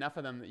watched enough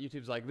of them that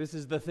YouTube's like, this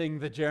is the thing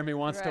that Jeremy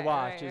wants to Right,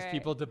 watch right, is right.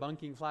 people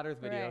debunking flat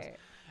earth videos. Right.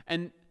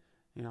 And,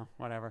 you know,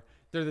 whatever.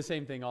 They're the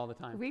same thing all the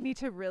time. We need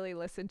to really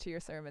listen to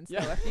your sermons,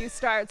 Yeah. though. If you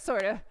start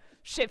sort of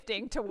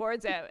shifting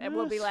towards it, it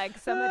will be like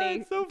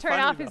somebody It's so turn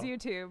funny, off his though.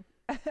 YouTube.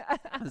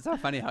 It's so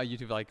funny how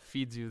YouTube like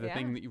feeds you the Yeah.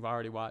 thing that you've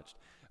already watched.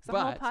 There's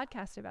a whole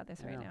podcast about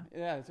this right Yeah. now.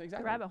 Yeah, it's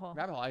exactly. Rabbit Hole.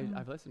 Rabbit Hole.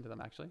 I've listened to them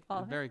actually. All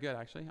They're of it? very good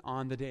actually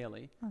on the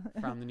daily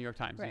from the New York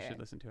Times. Right, You should right.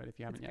 listen to it if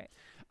you haven't That's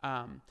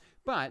yet.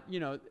 But you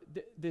know,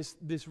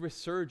 this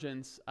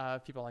resurgence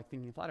of people like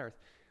thinking flat Earth,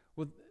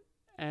 well,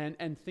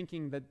 and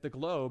thinking that the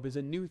globe is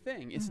a new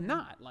thing. It's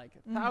not. Like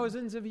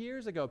thousands of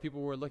years ago,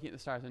 people were looking at the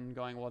stars and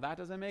going, "Well, that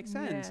doesn't make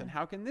sense." Yeah. And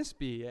how can this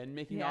be? And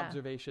making Yeah.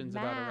 observations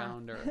about Math.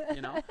 around Earth.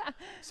 You know.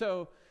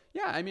 So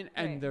yeah, I mean,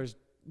 and Right.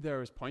 there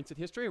was points in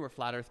history where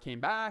flat Earth came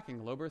back and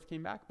globe Earth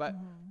came back. But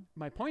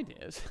my point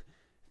is,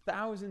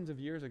 thousands of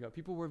years ago,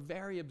 people were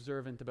very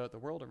observant about the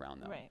world around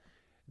them. Right.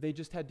 They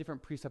just had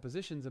different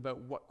presuppositions about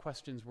what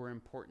questions were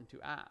important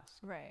to ask.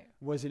 Right.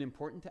 Was it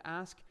important to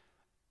ask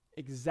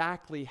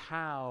exactly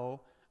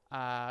how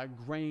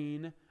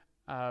grain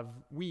of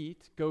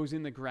wheat goes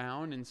in the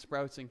ground and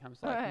sprouts and comes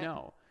to life? Right.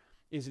 No.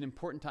 Is it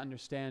important to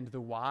understand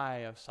the why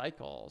of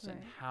cycles and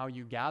Right. how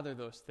you gather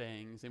those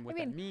things and what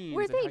mean, that means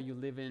were and how they- you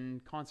live in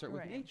concert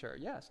with Right. nature?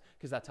 Yes,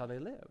 because that's how they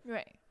live.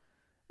 Right.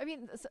 I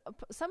mean,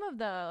 some of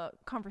the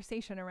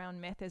conversation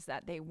around myth is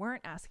that they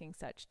weren't asking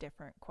such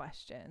different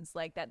questions,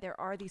 like that there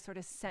are these sort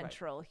of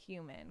central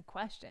human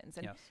questions.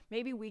 And Yes.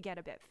 maybe we get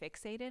a bit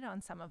fixated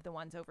on some of the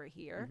ones over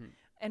here,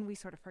 and we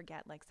sort of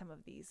forget like some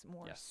of these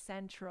more Yes.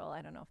 central,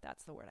 I don't know if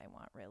that's the word I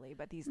want really,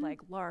 but these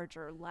like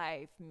larger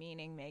life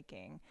meaning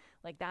making,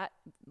 like that,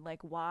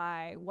 like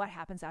why, what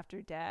happens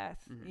after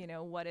death, you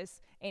know, what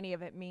does any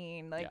of it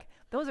mean? Like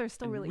those are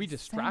still And really we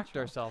distract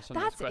central. ourselves from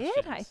That's those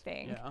questions. it, I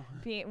think. Yeah.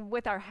 Being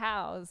with our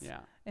hows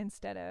Yeah.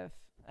 instead of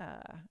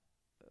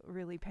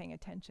really paying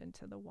attention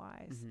to the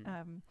whys.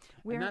 And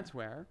We're, that's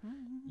where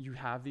you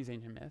have these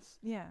ancient myths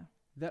yeah,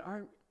 that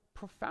are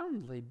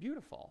profoundly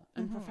beautiful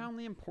and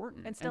profoundly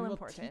important and still will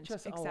important. teach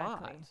us exactly. a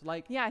lot.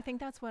 Like, Yeah, I think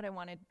that's what I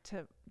wanted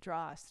to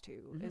draw us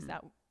to is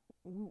that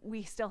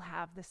we still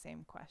have the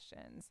same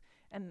questions,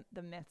 and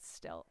the myths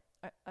still,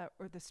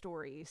 or the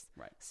stories,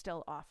 Right.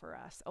 still offer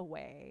us a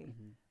way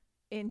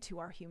into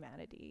our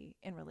humanity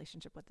in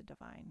relationship with the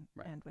divine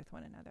Right. and with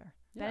one another.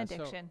 Yeah, so-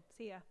 Benediction.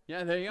 See ya.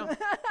 yeah, there you go.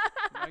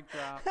 Mic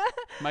drop.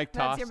 Mic That's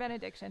toss. your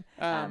benediction.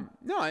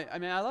 No, I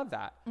mean, I love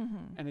that.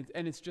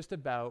 And it's just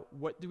about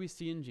what do we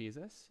see in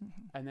Jesus,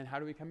 and then how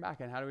do we come back,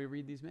 and how do we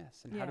read these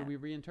myths, and how do Yeah.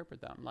 we reinterpret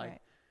them? Like,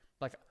 Right.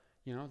 like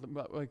you know,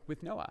 like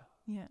with Noah.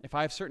 Yeah. If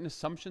I have certain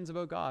assumptions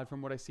about God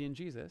from what I see in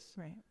Jesus,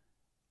 Right.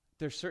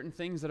 there's certain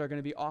things that are going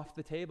to be off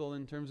the table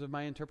in terms of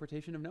my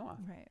interpretation of Noah.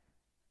 Right.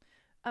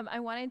 I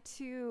wanted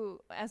to,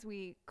 as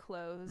we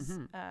close,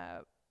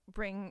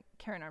 bring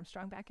Karen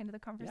Armstrong back into the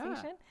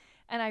conversation.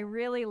 And I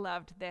really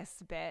loved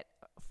this bit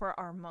for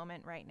our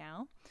moment right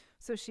now.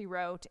 So she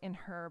wrote in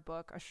her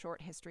book, A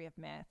Short History of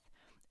Myth,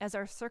 as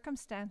our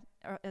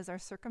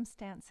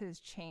circumstances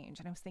change,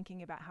 and I was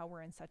thinking about how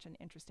we're in such an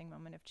interesting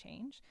moment of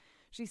change.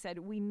 She said,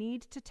 we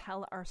need to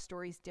tell our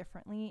stories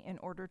differently in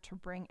order to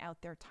bring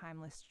out their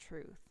timeless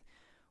truth.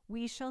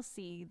 We shall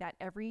see that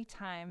every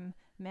time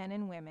men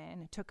and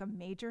women took a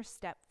major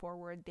step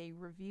forward, they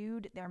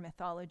reviewed their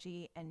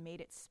mythology and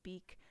made it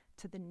speak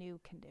to the new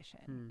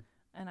condition.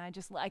 And I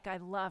just I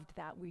loved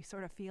that. We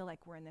sort of feel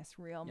like we're in this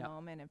real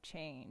moment of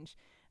change.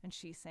 And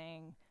she's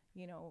saying,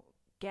 you know,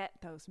 get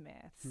those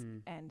myths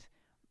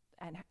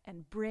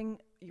and bring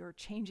your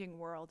changing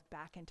world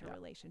back into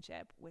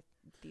relationship with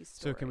these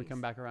stories. So can we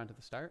come back around to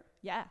the start?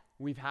 Yeah.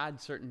 We've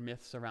had certain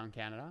myths around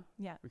Canada.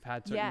 Yeah. We've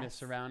had certain Yes.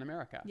 myths around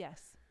America.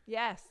 Yes.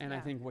 Yes. And yeah.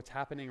 I think what's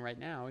happening right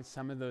now is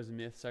some of those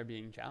myths are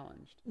being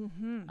challenged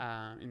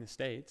in the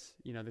States.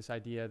 You know, this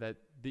idea that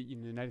the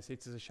United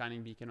States is a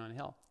shining beacon on a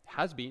hill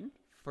has been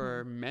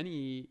for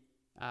many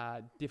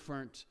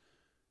different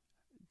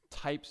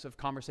types of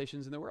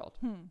conversations in the world.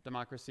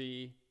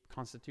 Democracy,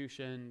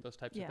 constitution, those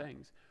types of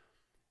things.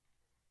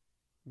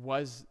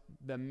 Was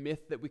the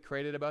myth that we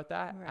created about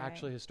that Right.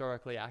 actually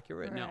historically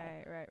accurate? No.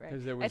 Right.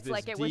 Because there was It's this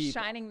like it was deep-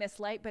 shining this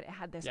light, but it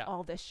had this Yeah.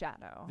 all this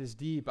shadow. this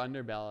deep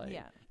underbelly.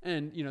 Yeah.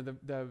 And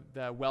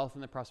the wealth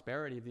and the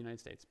prosperity of the United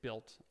States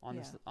built on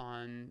Yeah.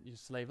 on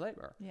slave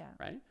labor, Yeah.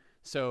 right?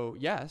 So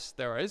yes,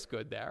 there is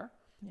good there,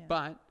 Yeah.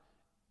 but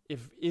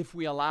if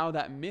we allow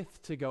that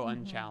myth to go Mhm,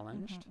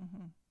 unchallenged,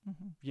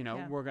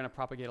 Yeah. we're going to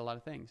propagate a lot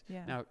of things.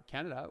 Yeah. Now,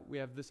 Canada, we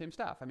have the same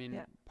stuff. I mean,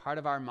 Yeah. part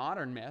of our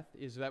modern myth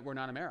is that we're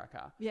not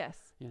America,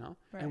 Yes.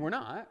 and we're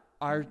not.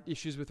 Our Right.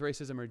 issues with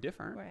racism are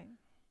different, Right.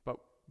 but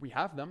we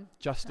have them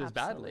just as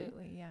badly.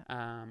 Absolutely.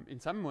 Yeah. In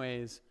some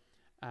ways,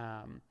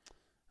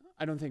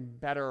 I don't think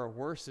better or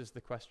worse is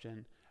the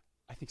question.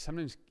 I think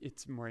sometimes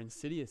it's more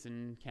insidious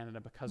in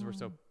Canada because we're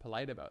so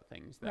polite about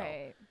things, though.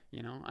 Right.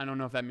 I don't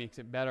know if that makes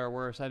it better or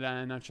worse.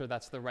 I'm not sure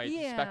that's the right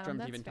Yeah, spectrum to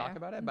that's even fair. talk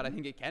about it, but I Mhm.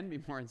 think it can be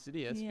more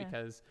insidious Yeah.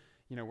 because,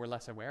 we're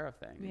less aware of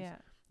things. Yeah.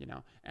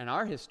 And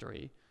our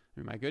history, I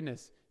mean, my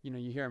goodness, you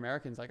hear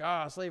Americans like,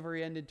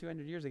 slavery ended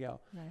 200 years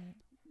ago. Right.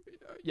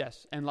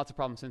 Yes, and lots of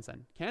problems since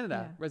then.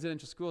 Canada, Yeah.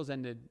 residential schools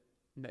ended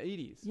in the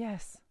 80s.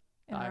 Yes.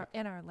 In I-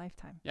 our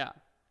lifetime. Yeah.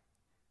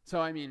 So,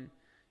 I mean,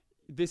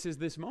 this is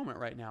this moment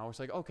right now. It's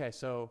like, okay,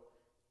 so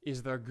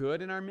is there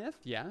good in our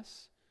myth?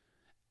 Yes.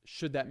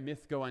 Should that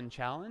myth go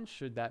unchallenged?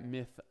 Should that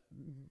myth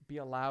be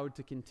allowed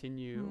to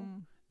continue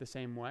the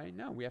same way?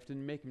 No, we have to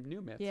make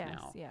new myths Yes.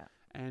 now. Yeah.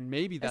 And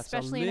maybe that's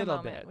Especially a in a little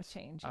moment bit with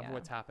change, of yeah.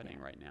 what's happening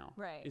Yeah. right now.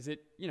 Right. Is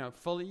it,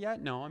 fully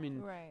yet? No, I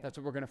mean, Right. that's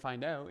what we're going to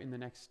find out in the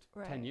next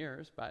 10 Right.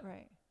 years. But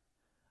Right.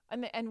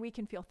 And we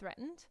can feel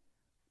threatened,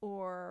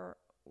 or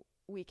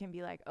we can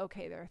be like,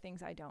 okay, there are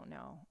things I don't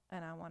know,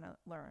 and I want to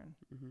learn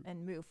Mhm.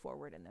 and move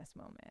forward in this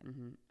moment,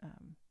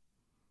 Mhm.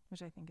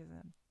 which I think is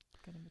a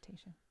good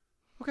invitation.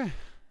 Okay,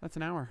 that's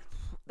an hour.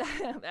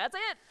 That's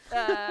it. You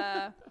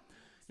want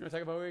to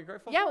talk about what we're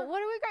grateful Yeah. for?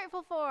 What are we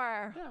grateful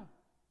for? Yeah.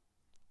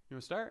 You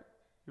want to start?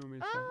 You want me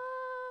to start?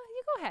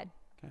 You go ahead.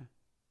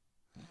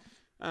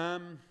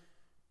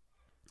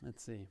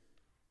 Let's see.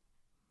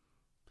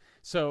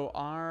 So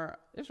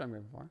here's what I'm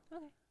grateful for.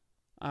 Okay.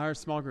 Our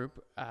small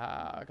group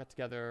got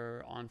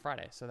together on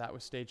Friday, so that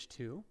was stage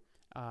 2.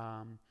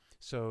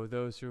 So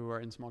those who are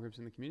in small groups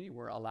in the community,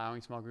 we're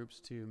allowing small groups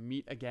to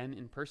meet again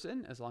in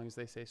person as long as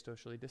they stay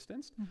socially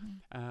distanced.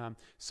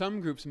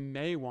 Some groups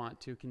may want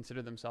to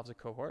consider themselves a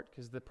cohort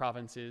because the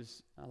province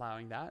is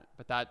allowing that,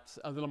 but that's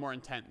a little more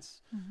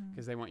intense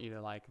because they want you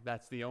to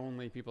that's the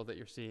only people that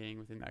you're seeing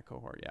within that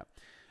cohort. Yeah.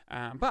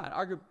 But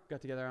our group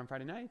got together on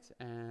Friday night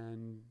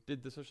and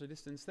did the socially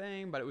distance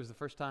thing, but it was the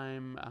first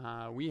time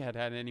we had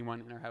anyone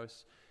in our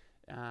house,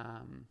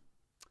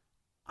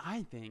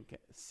 I think,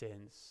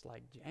 since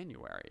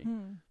January,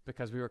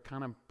 because we were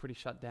kind of pretty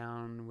shut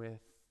down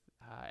with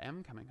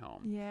Em coming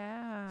home.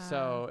 Yeah.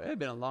 So it had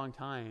been a long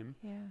time.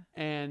 Yeah.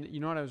 And you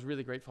know what I was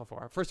really grateful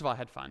for? First of all, I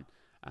had fun,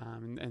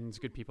 and it's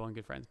good people and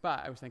good friends.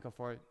 But I was thankful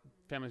for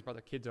families brought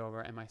their kids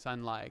over, and my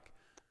son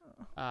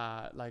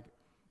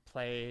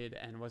played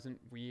and wasn't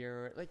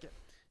weird.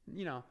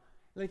 You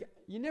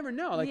never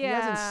know. He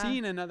hasn't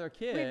seen another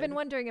kid. We've been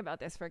wondering about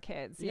this for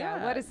kids.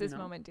 Yeah. What is this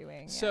moment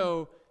doing?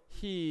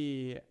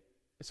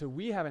 So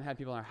we haven't had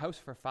people in our house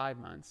for 5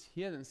 months.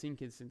 He hasn't seen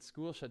kids since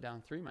school shut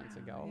down 3 months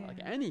ago.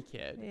 Yeah. Any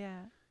kid.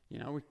 Yeah.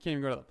 We can't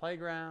even go to the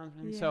playground.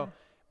 And Yeah. so,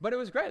 but it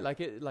was great.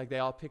 They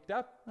all picked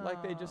up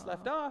they just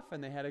left off,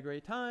 and they had a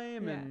great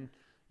time. Yeah. And,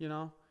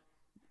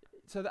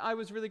 so I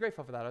was really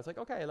grateful for that. I was like,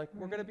 okay,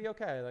 we're going to be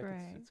okay.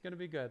 It's going to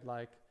be good.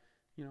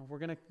 We're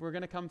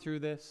going to come through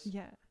this.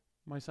 Yeah.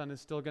 My son is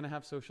still going to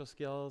have social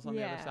skills on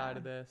the other side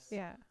of this.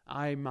 Yeah.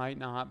 I might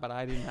not, but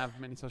I didn't have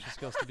many social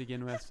skills to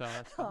begin with, so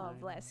that's fine. Oh,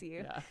 bless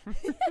you. Yeah.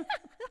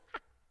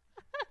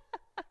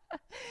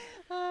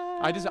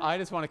 I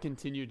just want to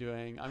continue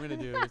doing. I'm going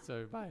to do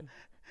so bye.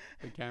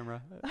 The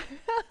camera.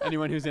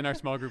 Anyone who's in our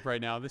small group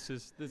right now, this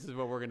is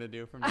what we're going to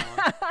do from now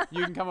on.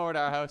 You can come over to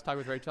our house, talk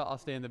with Rachel. I'll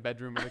stay in the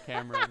bedroom with a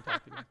camera and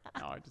talk to you.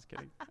 No, I'm just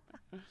kidding.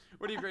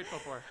 What are you grateful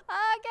for?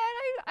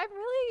 Again,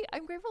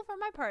 I'm grateful for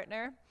my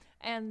partner.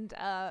 And,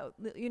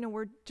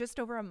 we're just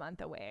over a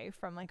month away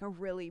from a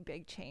really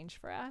big change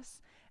for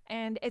us.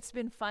 And it's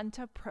been fun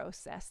to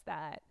process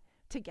that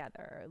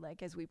together,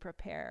 as we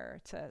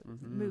prepare to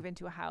move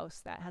into a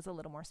house that has a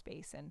little more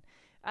space. And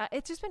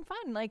it's just been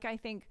fun. I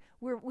think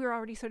we're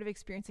already sort of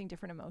experiencing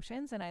different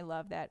emotions. And I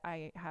love that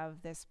I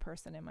have this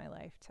person in my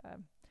life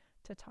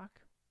to talk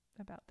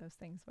about those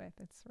things with.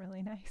 It's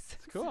really nice.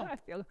 It's cool.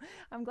 So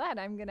I'm glad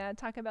I'm going to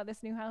talk about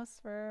this new house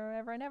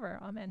forever and ever.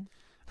 Amen.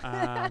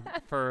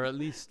 For at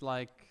least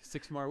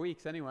 6 more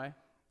weeks anyway.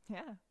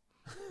 Yeah.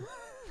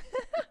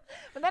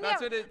 But then,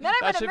 That's I'm what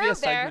going should to be a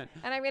move there, segment.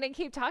 and I'm going to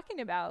keep talking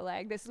about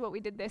this is what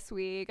we did this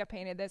week. I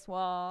painted this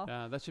wall.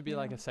 Yeah, that should be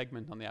a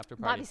segment on the after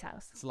party. Bobby's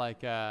house. It's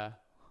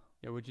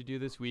what'd you do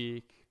this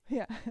week?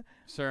 Yeah.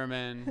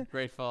 Sermon,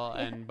 grateful,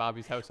 and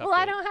Bobby's house update. Well,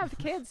 I don't have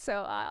kids,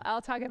 so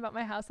I'll talk about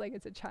my house like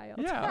it's a child.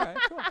 Yeah, all right,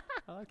 cool.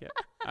 I like it.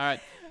 All right.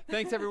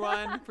 Thanks,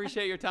 everyone.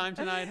 Appreciate your time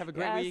tonight. Have a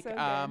great week. So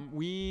good.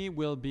 We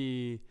will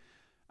be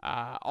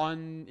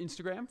on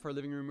Instagram for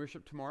Living Room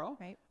Worship tomorrow.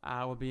 Right.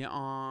 We'll be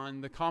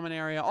on the common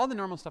area, all the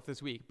normal stuff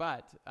this week.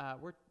 But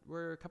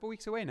we're a couple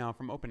weeks away now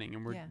from opening,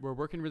 and we're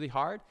working really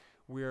hard.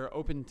 We're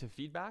open to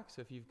feedback.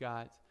 So if you've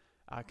got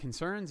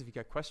concerns, if you've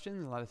got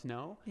questions, let us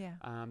know. Yeah.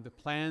 The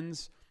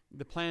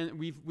plan,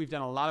 we've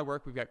done a lot of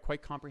work. We've got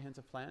quite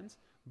comprehensive plans.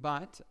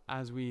 But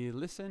as we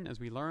listen, as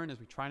we learn, as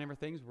we try different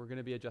things, we're going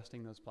to be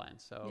adjusting those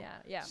plans. So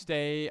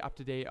stay up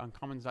to date on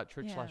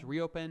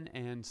commons.church/reopen.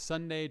 And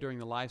Sunday during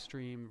the live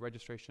stream,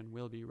 registration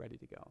will be ready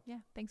to go. Yeah.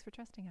 Thanks for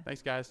trusting us.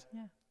 Thanks, guys.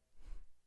 Yeah.